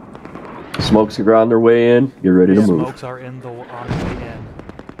 Smokes are on their way in. Get ready to move. Smokes are on the way in.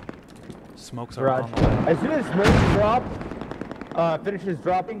 Smokes are on the way. As soon as smokes drop, finishes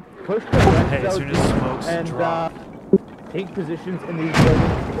dropping, push the rest Hey, as out soon as smokes and drop. take positions in these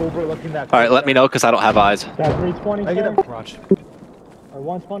buildings overlooking that. All right, let me know because I don't have eyes. Got 320, I get sir? a Roger. Or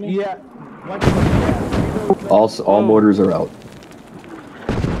 120? Yeah. All mortars are out.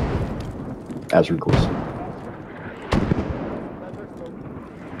 As requested.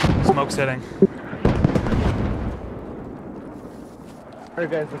 Smoke's hitting.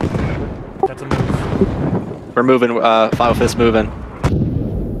 Alright, guys. That's a move. We're moving. 505th moving.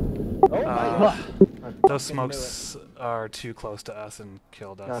 Those smokes are too close to us and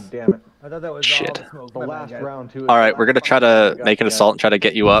killed us. God damn it. I thought that was Shit. all the smoke. The last round, too. All right, we're gonna try to make an assault and try to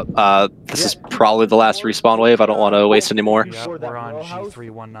get you up. This is probably the last respawn wave. I don't want to waste any more. Yep, we're on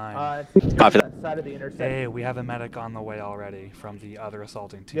G319. Copy that. Side of the intersection. Hey, we have a medic on the way already from the other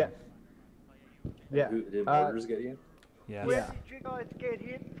assaulting team. Yeah. Did mortars get you? Yes. Yeah.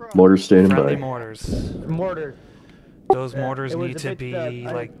 Mortars standing Friendly by. mortars. Mortars. Those mortars It was need a to bit, be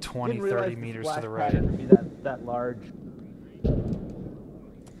I like 20, didn't realize 30 the meters splash to the right. pattern would be that large.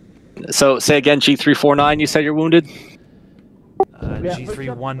 So say again, G349. You said you're wounded.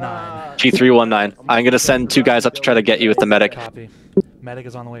 G319. G319. I'm gonna send 2 guys up to try to get you with the medic. Copy. Medic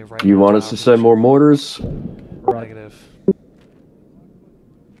is on the way right You now want to us to our send more mortars? position. Negative.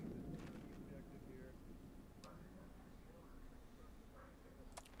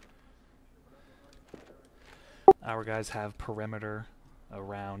 Our guys have perimeter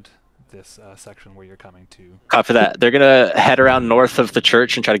around this section where you're coming to. Copy that. They're gonna head around north of the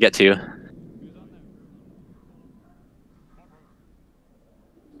church and try to get to you.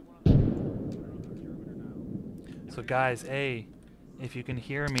 So guys, hey, if you can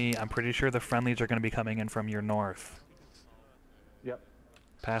hear me, I'm pretty sure the friendlies are going to be coming in from your north. Yep.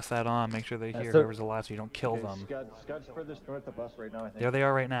 Pass that on. Make sure they hear so- whoever's alive so you don't kill them. Scott's furthest north of us right now, I think. There they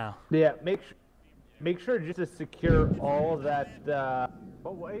are right now. Yeah, make sure just to secure all that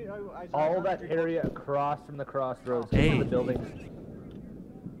all that area across from the crossroads to Hey. the buildings.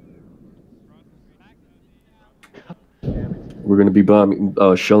 We're going to be bombing,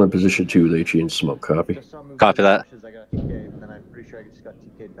 shelling position 2, the HE and smoke. Copy. Copy that. I got TK, and then I'm pretty sure I just got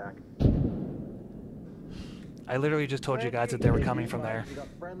TK'd back. I literally just told you guys that they were coming from there.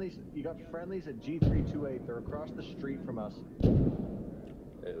 You got friendlies at G328. They're across the street from us.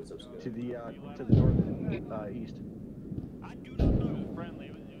 Hey, what's up, Scott? To the north east. I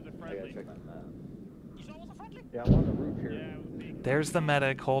gotta check on that. Yeah, I'm on the roof here. There's the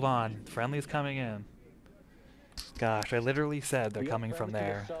medic. Hold on. Friendly's coming in. Gosh, I literally said they're coming from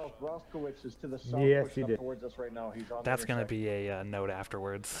there. Roskowitz is to the south, Yes, pushing he did. up towards us right now. He's on That's the going to be a note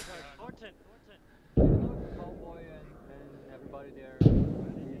afterwards.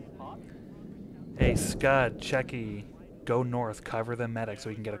 Hey, Scud, Checky, go north. Cover the medic so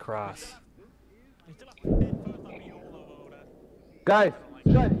we can get across. Guys,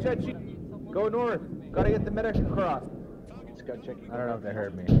 Scott, Chechi, go north. Gotta get the medic across. I don't know if they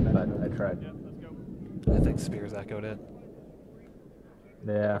heard me, but I tried. I think Spears echoed it.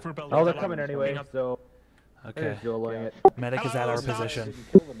 Yeah. Oh, they're coming anyway, so... Okay. Yoloing it. Medic is at our position.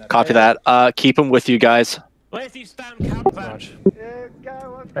 Copy that. Keep him with you guys. Where's he stand camp then? Roger.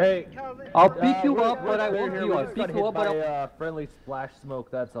 Hey, I'll pick you up, but I won't here. you. We I'll just pick got you hit up, but by friendly splash smoke,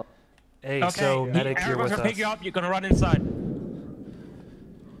 that's all. Hey, Okay, so medic, you're with everyone's gonna pick us. you up. You're gonna run inside.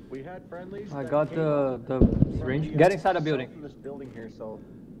 We had friendlies. I got the range. Get inside the building. This building here, so.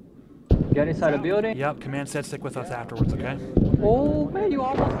 Get inside the building. Yep, command said stick with us afterwards, okay? Oh man, you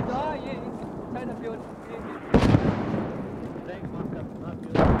almost died. Yeah, inside the building.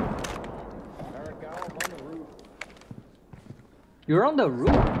 You're on the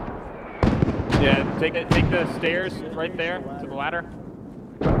roof. Yeah, take the stairs right there to the ladder.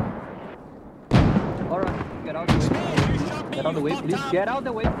 Alright, get out the way. Get out the way, please. Get out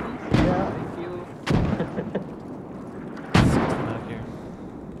the way, please. Yeah, thank you.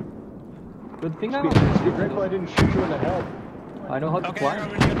 Good thing I'm Be grateful I didn't shoot you in the head. I know how to fly.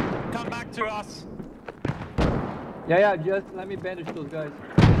 Come back to us. Yeah, just let me bandage those guys.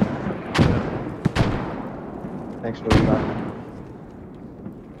 Thanks for that.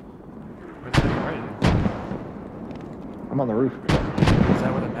 I'm on the roof. Is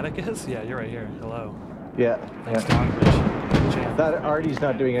that where the medic is? Yeah, you're right here. Hello. Yeah. Thanks, Tom. That Artie's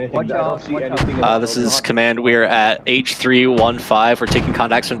not doing anything. Watch I don't out, see watch anything. This is command. We're at H315. We're taking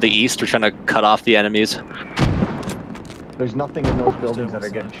contacts from the east. We're trying to cut off the enemies. There's nothing in those buildings that are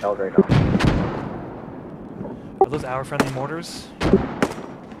getting shelled right now. Are those our friendly mortars?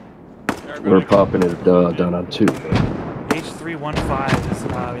 We're popping it down on 2. H315 is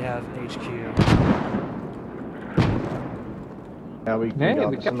we have HQ. Yeah, we Hey, got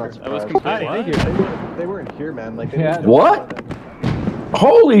we this. I'm not kept That was surprised. complete. Thank you. They weren't here, man. Like, they Yeah. didn't- What?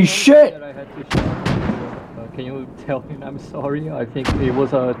 Holy shit! That I had to shoot. Can you tell him I'm sorry? I think it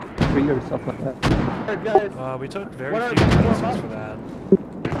was a 3 or something like that. We took very few penalties for that.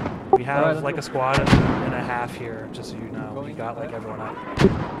 We have Alright, like a squad and a half here, just so you know. We got like everyone up.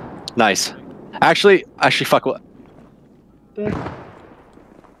 Nice. Actually, fuck what?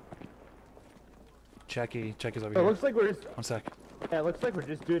 Check is over It here. looks like we're just... One sec. Yeah, it looks like we're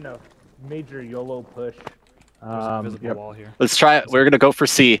just doing a major YOLO push. There's an invisible wall here. Let's try it. We're gonna go for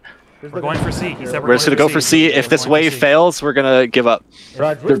C. We're going for C. He said We're just gonna go for C. If this wave fails, we're gonna give up.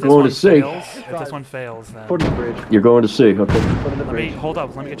 They're going to C. If this one fails, then... Put in the bridge. You're going to C, okay. Let me, hold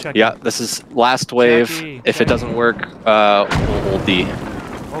up, let me get checked. Yeah, this is last wave. Jackie, If it doesn't work, we'll hold D.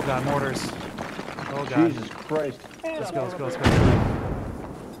 Oh god, mortars. Oh god. Jesus Christ. Let's go.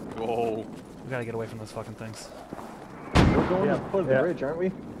 Whoa. We gotta get away from those fucking things. We're going to put the bridge, aren't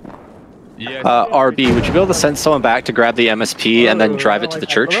we? Yeah. RB, would you be able to send someone back to grab the MSP and then drive it to the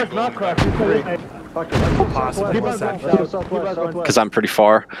church? Let's not crash. Possible, one sec. Because I'm pretty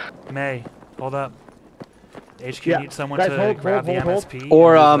far. May, hold up. HQ Yeah. needs someone Guys, to hold, grab hold, the hold. MSP.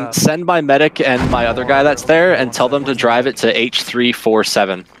 Or and move it up. send my medic and my other guy that's there and tell them to drive it to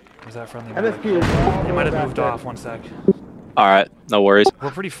H347. Is that friendly? MSP is He might have moved off, one sec. Alright, no worries.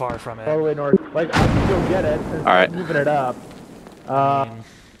 We're pretty far from it. all the way north. Like, I can still get it. All right. Moving it up.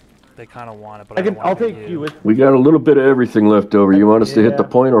 They kind of want it, but I'll take you with. We got a little bit of everything left over. You want us to hit the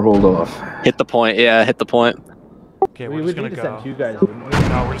point or hold off? Hit the point, yeah, hit the point. Okay, we're We just would gonna need to go. send you guys. No, we're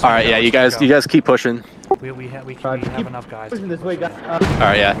just Alright, gonna yeah, go, you just guys keep pushing. We have keep enough guys. Pushing this way, guys.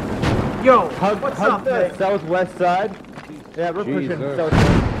 Alright, yeah. Yo, hug the southwest side. Yeah, we're pushing Jesus. southwest.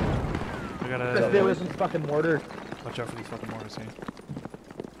 We Stay gotta away from fucking mortars. watch out for these fucking mortars here.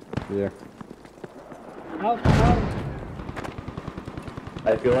 Yeah.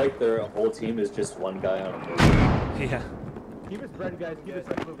 I feel like their whole team is just one guy on a boat. Yeah. Keep it spread, guys. Keep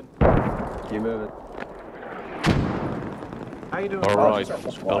it moving. Keep moving. How you doing? Alright,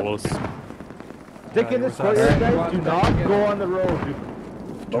 fellas. Stick in this courtyard, guys. Do not go on the road.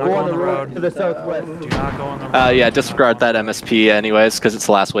 Do not go on the road. To the southwest. Do not go on the road. Yeah, disregard that MSP anyways, because it's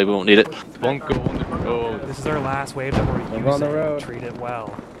the last wave, we won't need it. Don't go on the road. This is our last wave that we're using. on the road. Treat it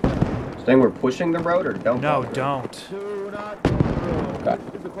well. Saying we're pushing the road or don't? No, don't. Do not Do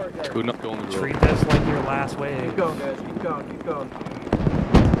not go on the road. Treat this like your last wave. Keep going, guys. Keep going. Keep going.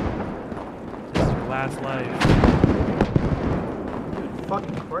 This is your last life. Dude,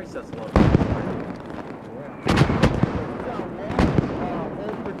 fucking Christ, that's low.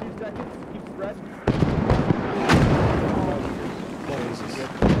 Hold for 2 seconds. Keep spread.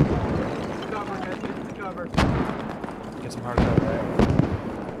 Cover, guys. Get to cover. Get some hard cover.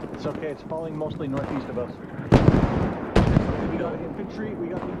 It's okay. It's falling mostly northeast of us. We got infantry. We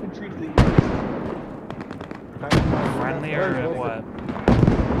got infantry to the east. Friendly or what?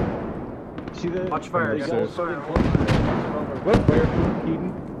 see the... Watch fire, guys.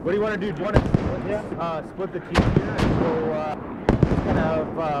 What do you want to do? Do you want to split the team here and go kind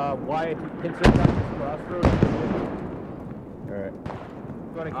of wide insert down this crossroad? Alright.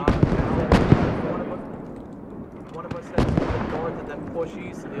 You want to keep one of us heads to the north and then push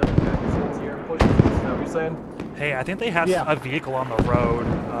east, and the other guy sits here and pushes east. Is that what you're saying? Hey, I think they have a vehicle on the road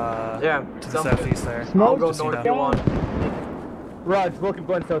Yeah, to the southeast there. I'll go north if you want. Raj, look, I'm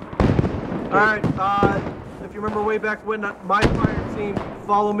going south. Alright, if you remember way back when my fire team,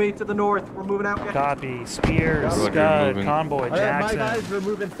 follow me to the north. We're moving out, guys. Copy. Spears, Scud, Convoy, Jackson. My guys, we're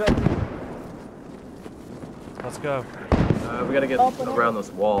moving south. Let's go. We gotta get around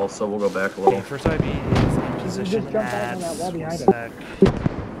this wall, so we'll go back a little. Okay, first IB is in position at... one sec.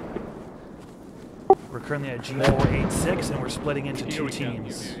 We're currently at G486 and we're splitting into 2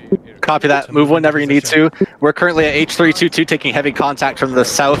 teams. Copy that. Move whenever you need to. We're currently at H322 taking heavy contact from the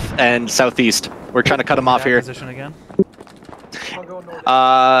south and southeast. We're trying to cut them off here. Position again?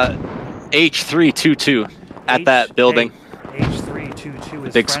 H322 at that building. H322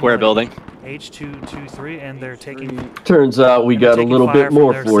 is big square building. H223 and they're taking... Turns out we got a little bit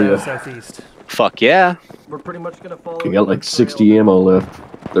more for you. Southeast. Fuck yeah. We're pretty much gonna follow. You got like 60 ammo left.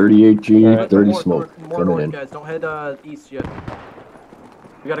 38 G, 30 smoke coming north, in. Guys, don't head east yet.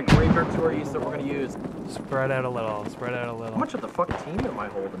 We got a graveyard to our east that we're gonna use. Spread out a little. Spread out a little. How much of the fuck team am I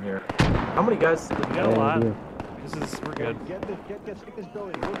holding here? How many guys? We got a lot. We're good. Get this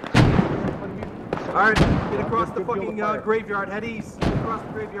building. Alright, get across the fucking graveyard, head east. Get across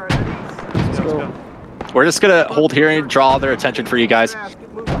the graveyard, head east. Let's go. We're just gonna hold here and draw their attention for you guys.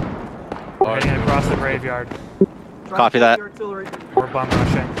 We're heading across the graveyard. Copy that. We're bum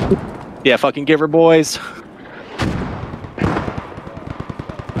rushing. Yeah, fucking give her, boys. Put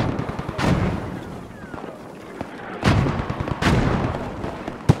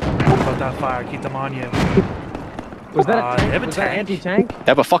that fire, keep them on you. Was that a tank? They have a Was that tank. anti-tank? They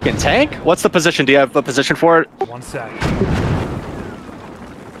have a fucking tank? What's the position? Do you have a position for it? 1 sec.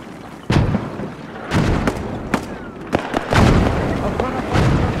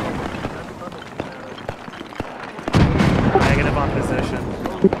 Negative on position.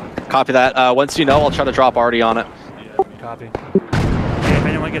 Copy that. Once you know, I'll try to drop Artie on it. Copy. Hey, if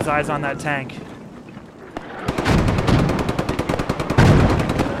anyone gets eyes on that tank.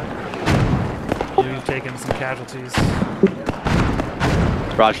 You've taken some casualties.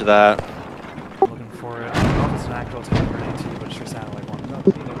 Roger that. Looking for it. I don't know if it's an actual tank or an AT, but it sure sounded like one.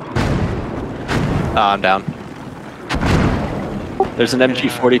 I'm down. There's an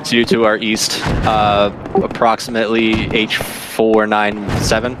MG42 to our east, approximately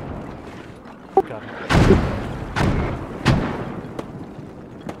H497. Got it.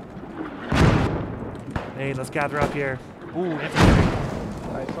 Hey, let's gather up here. Ooh, infantry.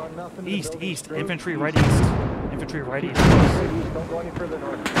 I saw nothing. East, infantry right east. Infantry right east. Don't go any further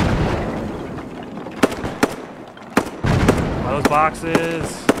north. Those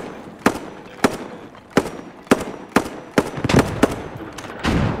boxes.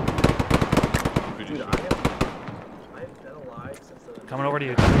 Coming over to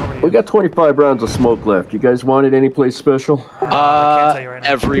you. We got 25 rounds of smoke left. You guys wanted any place special? I can't tell you right now.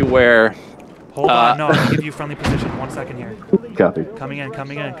 Everywhere. Hold on, no, I'll give you friendly position. 1 second here. Copy. Coming up.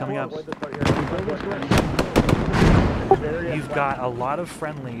 You've got a lot of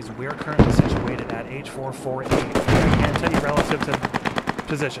friendlies. We're currently situated at H448. I can't tell you relative to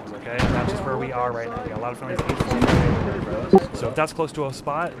positions, okay? That's just where we are right now. We got a lot of friendlies at H448. So if that's close to a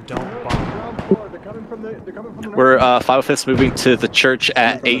spot, don't bomb. We're 505th moving to the church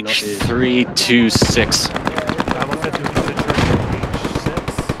at H326. 505th moving to the church at H6.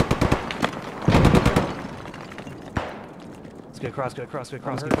 Let's get across, keep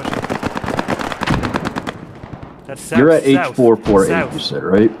pushing. That's south. You're at south, H448, south. you said,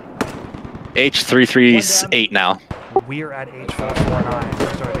 right? H338 now. We're at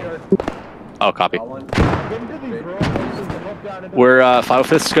H449. Oh, copy. We're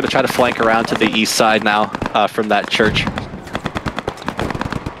 505th is going to try to flank around to the east side now from that church.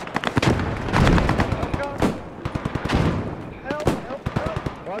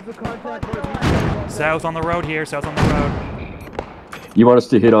 South on the road here, south on the road. You want us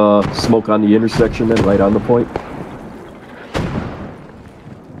to hit smoke on the intersection then, right on the point?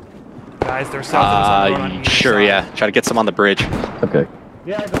 Guys, they're south of us on the road on either Sure, side. yeah. Try to get some on the bridge. Okay.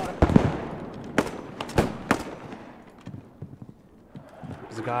 Yeah, I got it.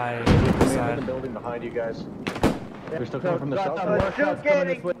 There's a guy on the The side. building behind you guys. They're still coming from the south. I'm still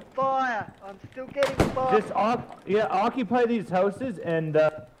getting fire. I'm still getting fire. Just occupy these houses and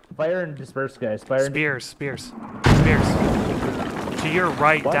fire and disperse, guys. Fire. Spears. To your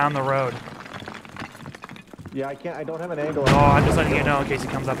right, down the road. Yeah, I can't. I don't have an angle. Oh, I'm just letting you know in case he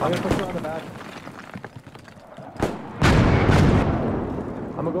comes up on I'm me. gonna push around the back.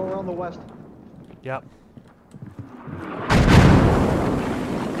 I'm gonna go around the west. Yep.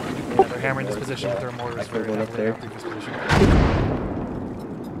 Yeah, they're hammering this position with their mortars very heavily in our previous position.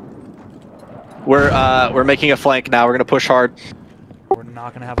 We're making a flank now. We're gonna push hard. We're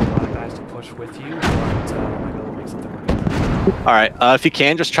not gonna have a lot of guys to push with you, but might be able to make something work. All right. If you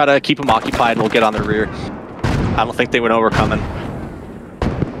can, just try to keep them occupied, and we'll get on the rear. I don't think they would know we're coming.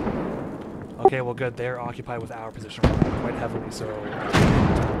 Okay, well, good. They're occupied with our position quite heavily, so.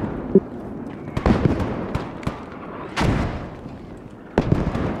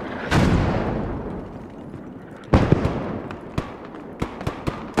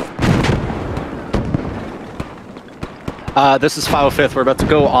 This is 505th. We're about to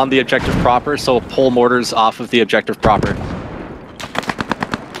go on the objective proper, so we'll pull mortars off of the objective proper.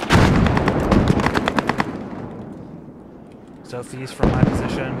 Southeast from my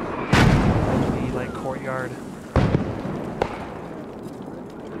position, the like courtyard.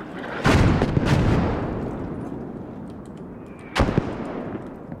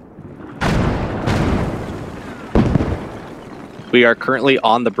 We are currently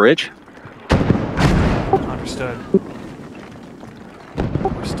on the bridge. Understood.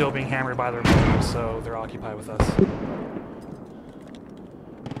 We're still being hammered by their mortars, so they're occupied with us.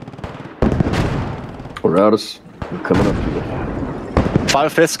 We're out of. We're coming up to you.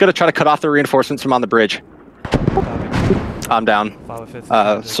 505th's gonna try to cut off the reinforcements from on the bridge. I'm down.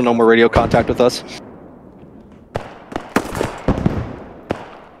 So no more radio contact with us.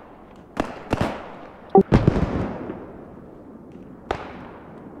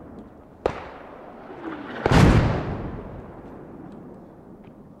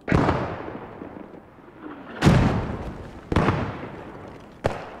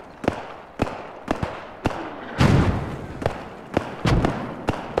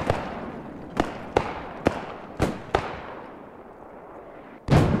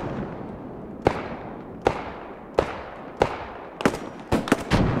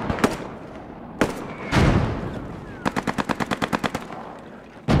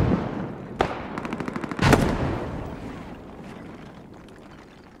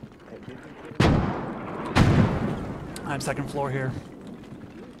 I'm second floor here.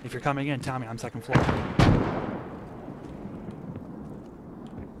 If you're coming in, tell me I'm second floor. I'm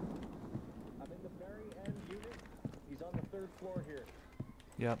in the very end unit. He's on the 3rd floor here.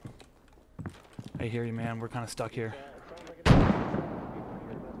 Yep. I hear you, man. We're kind of stuck here.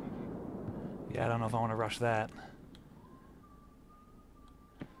 Yeah, I don't know if I want to rush that.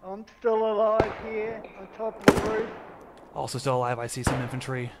 I'm still alive here on top of the roof. Also still alive. I see some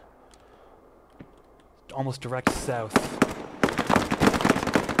infantry. Almost direct south.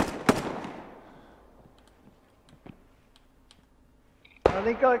 I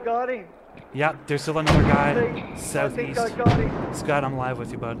think I got him. Yeah, there's still another guy I think southeast. I got him. Scott, I'm live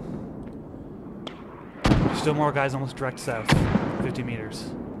with you, bud. There's still more guys almost direct south, 50 meters.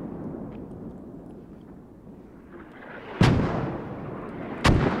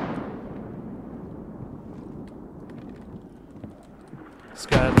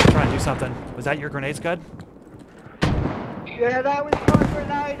 Scud, let's try and do something. Was that your grenade, Scud? Yeah, that was my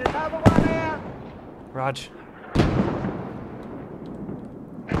grenade. Another one out. Raj.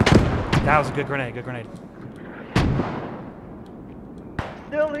 That was a good grenade, good grenade.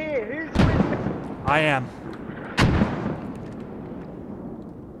 Still here. Who's with me? I am.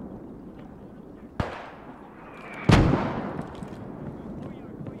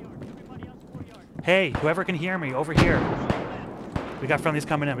 Hey, whoever can hear me, over here. We got friendlies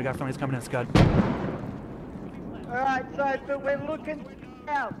coming in, Scud. Alright, so, but we're looking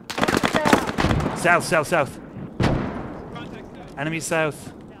south. South. Enemy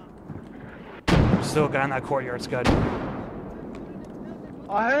south. There's still a guy in that courtyard, Scud.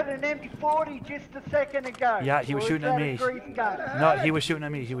 I heard an MP40 just a second ago. Yeah, he was shooting at me. No, he was shooting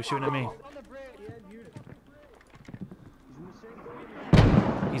at me.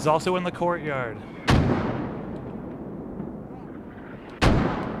 He's also in the courtyard.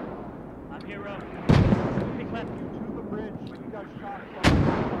 I'm here, Rob. Big left. To the bridge. You got shot from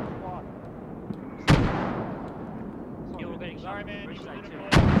Yo, we're getting Sorry, man. You side too.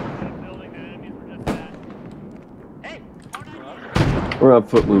 building the enemies were just that. Hey! We're on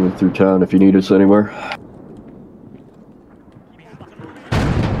foot moving through town if you need us anywhere.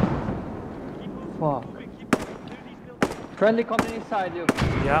 Fuck. Friendly coming inside you.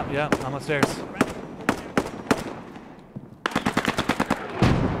 Yeah, I'm upstairs.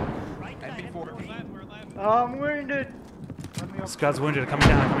 I'm wounded. Scud's wounded, coming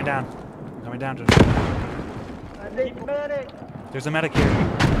down. Medic! There's a medic here.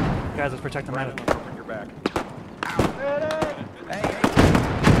 Guys, let's protect the medic. Your back.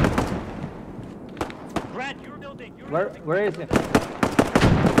 Grant, your building. Where is it?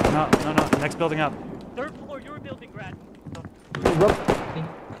 No. Next building up. Third floor, your building, Grant.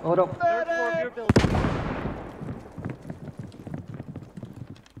 Hold up. Third floor of your building.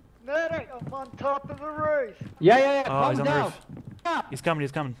 Medic! I'm on top of the roof! Yeah. Oh, he's Calm on the down. roof. He's coming.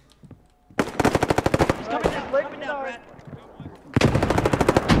 He's coming down, Grant.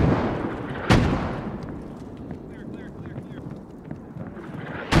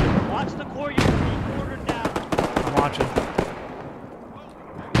 Watch the core, you're being cornered down. I'm watching.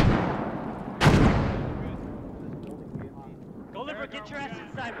 Gulliver, get your ass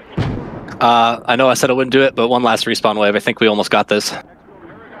inside. I know I said I wouldn't do it, but one last respawn wave. I think we almost got this.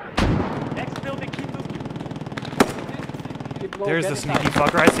 Next building, keep moving. There's the sneaky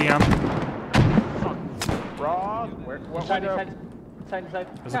fucker. I see him. Wrong. Where Inside.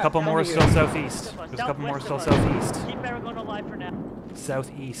 There's a couple more still southeast. There's a couple more still southeast. Keep Aragon alive for now.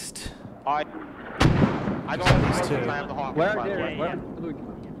 Southeast. I don't have These the two. I have the hawk. Where are by the they? way. Where?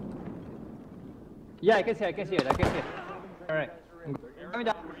 Yeah, I can see it. Alright. Coming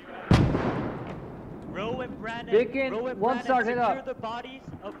down. Row and Brandon. Taking Row and one Brandon, sergeant secure up. the bodies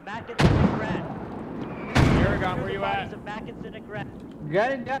of Mackinson and Grant. Aragon, where you at? Of Mackinson and Grant.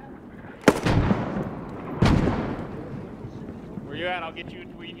 Get it, yeah. Where you at? I'll get you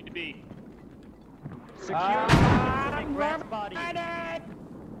to where you need to be. Secure Mackinson and Grant's bodies. Alright,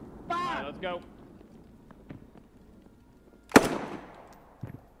 let's go.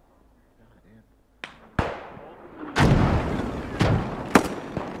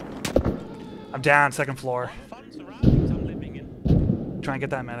 I'm down, second floor. Try and get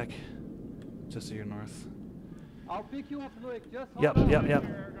that medic. Just to your north. I'll pick you up, Luyk. Just Yep.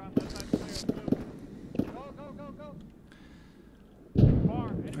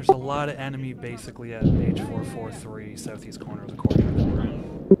 There's a lot of enemy basically at H443, southeast corner of the corner.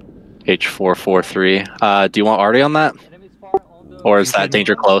 H443. Do you want Artie on that? Or is that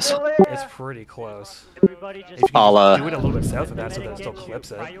danger close? It's pretty close. Everybody just If you I'll, do it a little bit south of that so that it still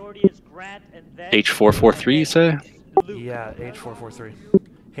clips it. Priority is Grant and then H443, you say? Yeah, H443.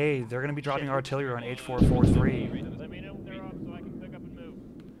 Hey, they're gonna be dropping artillery on H443. Let me know when they're up so I can pick up and move.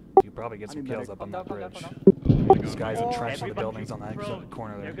 You probably get some kills up on that bridge. These guys entrenched in the buildings on that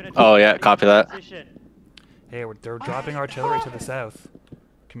corner there. Oh yeah, copy that. Hey, they're dropping artillery to the south.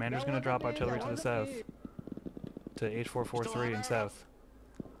 Commander's gonna drop artillery to the south. To H443 and south.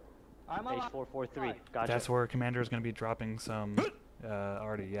 H443. Gotcha. That's where Commander is gonna be dropping some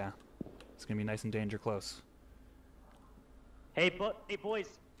arty, yeah. It's gonna be nice and danger close. Hey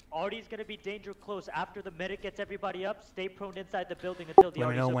boys, Artie's gonna be danger close. After the medic gets everybody up, stay prone inside the building until the Let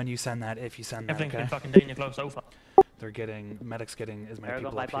me know Artie's when you send that, if you send that, Everything's okay? been fucking danger close so far. Medic's getting as many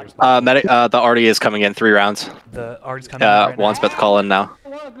Aragon, people my up here as The Artie is coming in 3 rounds. The Artie's coming in right one's now. about to call in now.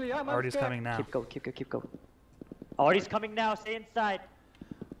 Artie's coming now. Keep go. Artie's coming now, stay inside.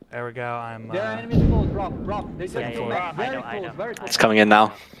 There we go, I'm There are enemies close, drop. They second floor. Very close, very close. It's coming in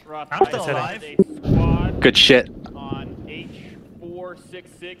now. I'm still alive. Good shit. On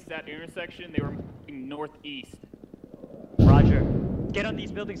H466, that intersection, they were moving northeast. Roger. Get on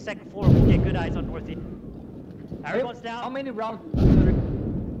these buildings second floor. We'll get good eyes on northeast. Everyone's down. How many rounds?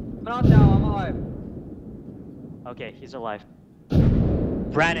 Not now, I'm alive. Okay, he's alive.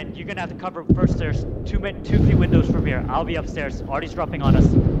 Brandon, you're gonna have to cover first. There's two few windows from here. I'll be upstairs. Artie's dropping on us.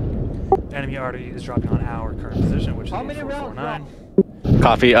 Enemy Artie is dropping on our current position, which is How many rounds? 449.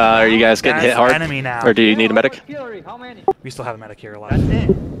 Copy. Are you guys getting That's hit hard? enemy now. Or do you need a medic? How many? We still have a medic here alive. That's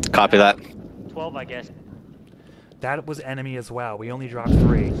it. Copy that. 12, I guess. That was enemy as well. We only dropped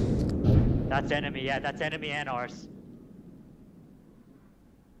 3. That's enemy. Yeah, that's enemy and ours.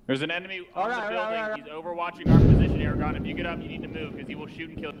 There's an enemy on the building. He's overwatching our position, Aragon. If you get up, you need to move because he will shoot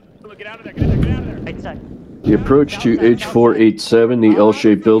and kill. Look, get out of there. Get out of there. Right side. The approach to H487, the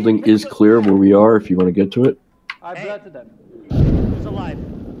L-shaped building, is clear where we are if you want to get to it. I bled them. Who's alive?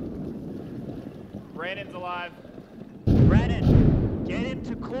 Brandon's alive. Brandon, get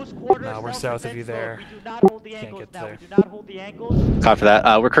into close quarters. No, we're south of you there. We do not hold the Can't angles get now. there. We do not hold the angles. Copy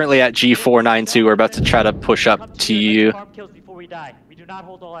that. We're currently at G492. We're about to try to push up to you. Farm kills before we die. We do not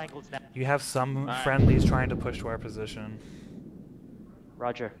hold all angles now. You have some friendlies trying to push to our position.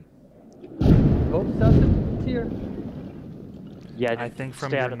 Roger. Go south here. Yeah, I think from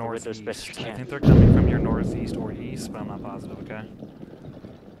stay your out of the windows northeast. best you I can. think they're coming from your northeast or east, but I'm not positive, okay?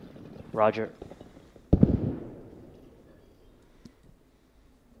 Roger.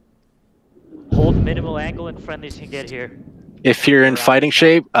 Hold minimal angle and friendlies can get here. If you're in fighting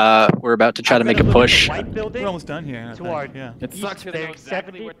shape, we're about to try to make a push. We're almost done here. I To think, our yeah. It sucks because I know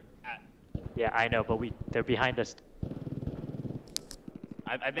exactly where Yeah, I know, but they're behind us.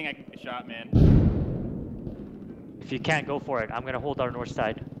 I think I can get shot, man. If you can't, go for it. I'm gonna hold our north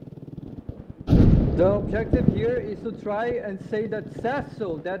side. The objective here is to try and say that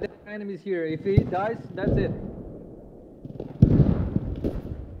Sasso, that the enemy is here. If he dies, that's it.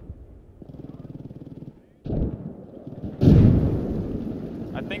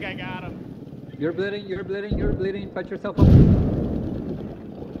 I think I got him. You're bleeding, you're bleeding, you're bleeding. Patch yourself up.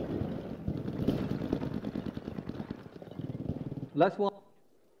 Last one.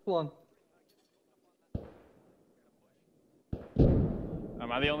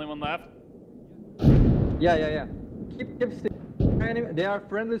 Am I the only one left? Yeah. Keep still. They are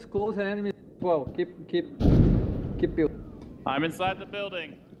friendlies close and enemies as well. Keep building. I'm inside the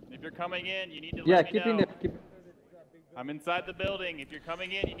building. If you're coming in, you need to Yeah, let me keep in know. there. I'm inside the building. If you're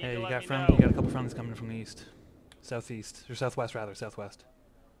coming in, you need Hey, to you let got me friendly. know. You got a couple friendlies coming from the east, southeast, or southwest rather, southwest.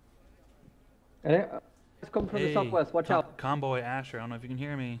 Let's come from the southwest. Watch out. Convoy Asher. I don't know if you can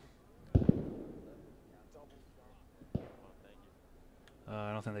hear me.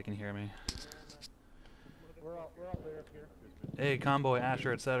 I don't think they can hear me. We're all there here. Hey, Convoy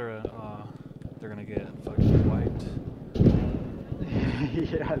Asher, etc. They're gonna get fucking wiped.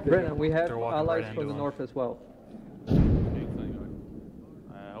 Yeah, Brennan, we have They're walking allies right from into the him. north as well.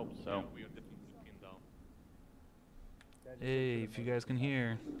 I hope so. Hey, if you guys can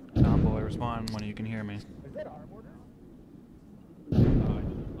hear, Convoy, respond when you can hear me. Is that our border?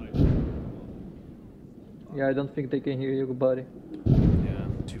 Yeah, I don't think they can hear you, buddy. Yeah,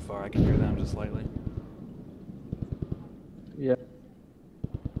 too far. I can hear them just slightly. Yeah.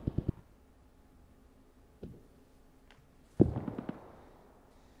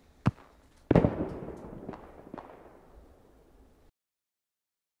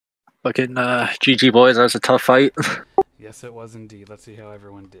 Fucking GG boys, that was a tough fight. Yes, it was indeed. Let's see how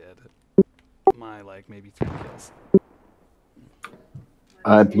everyone did. My, like, maybe 3 kills.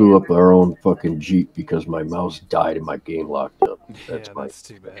 I blew up our own fucking Jeep because my mouse died and my game locked up. That's Yeah, my that's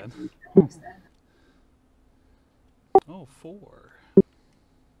too bad. Oh, 4.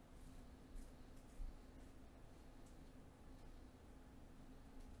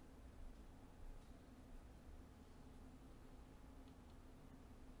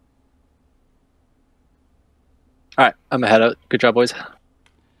 All right, I'm ahead of. Good job, boys.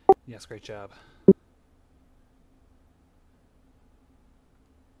 Yes, great job.